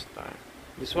first time.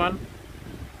 This one?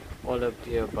 All of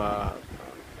the above.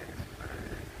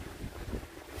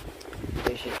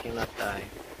 Patient cannot die.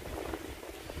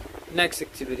 Next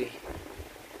activity.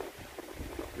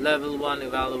 Level 1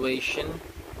 evaluation.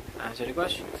 Answer the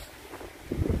questions.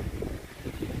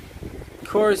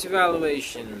 Course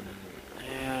evaluation.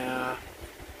 Yeah.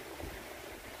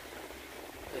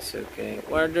 That's okay.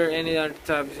 Are there any other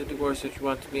topics of the course that you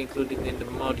want to be included in the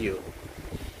module?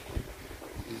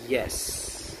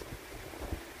 Yes.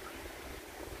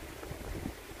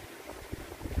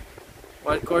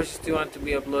 What courses do you want to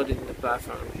be uploaded in the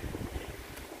platform?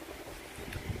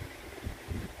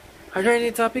 Are there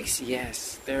any topics?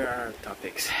 Yes, there are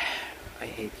topics. I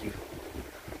hate you.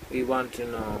 We want to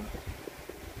know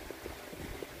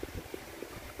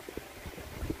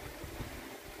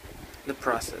the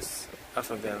process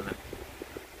of availment.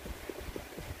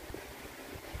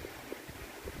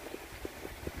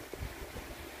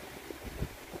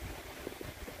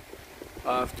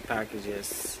 of the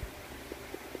packages.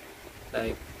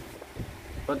 Like,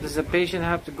 what does the patient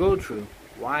have to go through?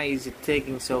 Why is it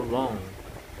taking so long?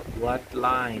 What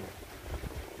line?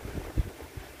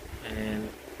 And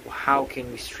how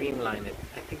can we streamline it?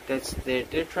 I think that's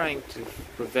they're trying to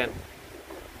prevent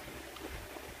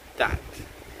that.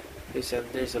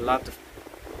 There's a lot of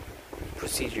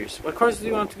procedures. What courses do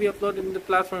you want to be uploaded in the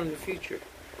platform in the future?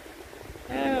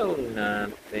 Hell,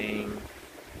 nothing.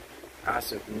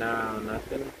 As of now,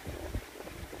 nothing.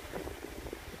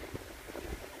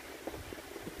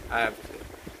 I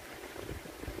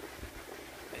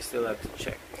still have to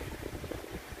check.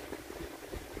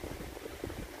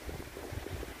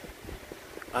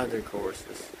 Other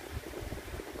courses.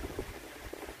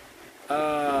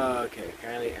 Okay,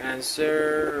 kindly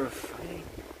answer.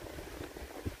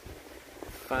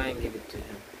 Fine, give it to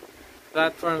him.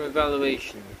 Platform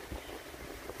evaluation.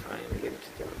 Fine, give it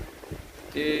to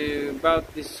them.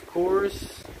 About this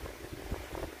course.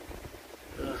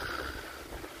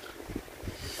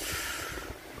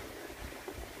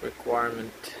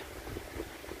 Requirement.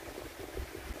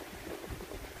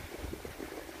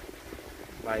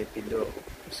 Bipido.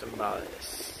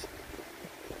 Sambales.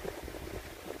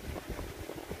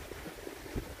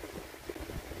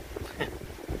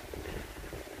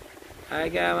 I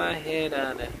got my head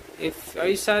on it. Are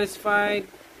you satisfied?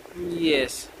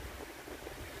 Yes.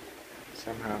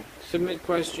 Somehow. Submit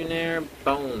questionnaire.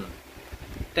 Boom.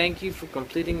 Thank you for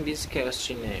completing this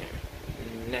questionnaire.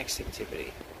 Next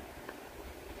activity.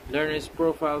 Learner's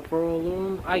profile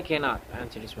volume. I cannot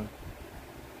answer this one.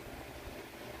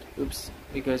 Oops,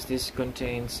 because this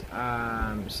contains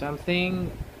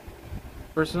something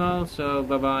personal. So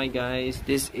bye bye guys.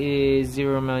 This is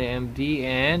Zero Million MD,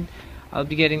 and I'll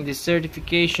be getting this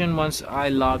certification once I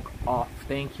log off.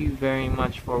 Thank you very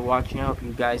much for watching. I hope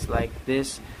you guys like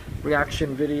this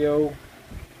reaction video.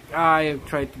 I have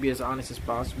tried to be as honest as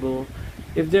possible.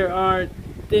 If there are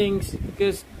things,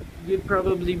 because you'd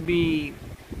probably be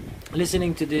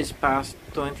listening to this past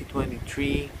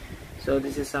 2023, so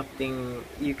this is something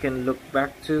you can look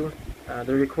back to.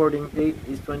 The recording date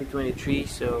is 2023,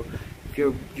 so if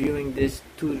you're viewing this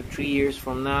 2 to 3 years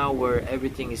from now, where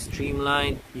everything is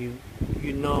streamlined, you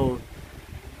know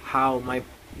how my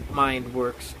mind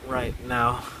works right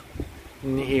now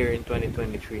here in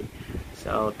 2023.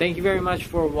 So thank you very much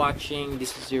for watching.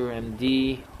 This is Zero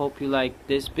MD. Hope you like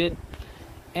this bit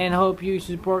and hope you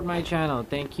support my channel.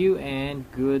 Thank you and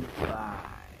goodbye.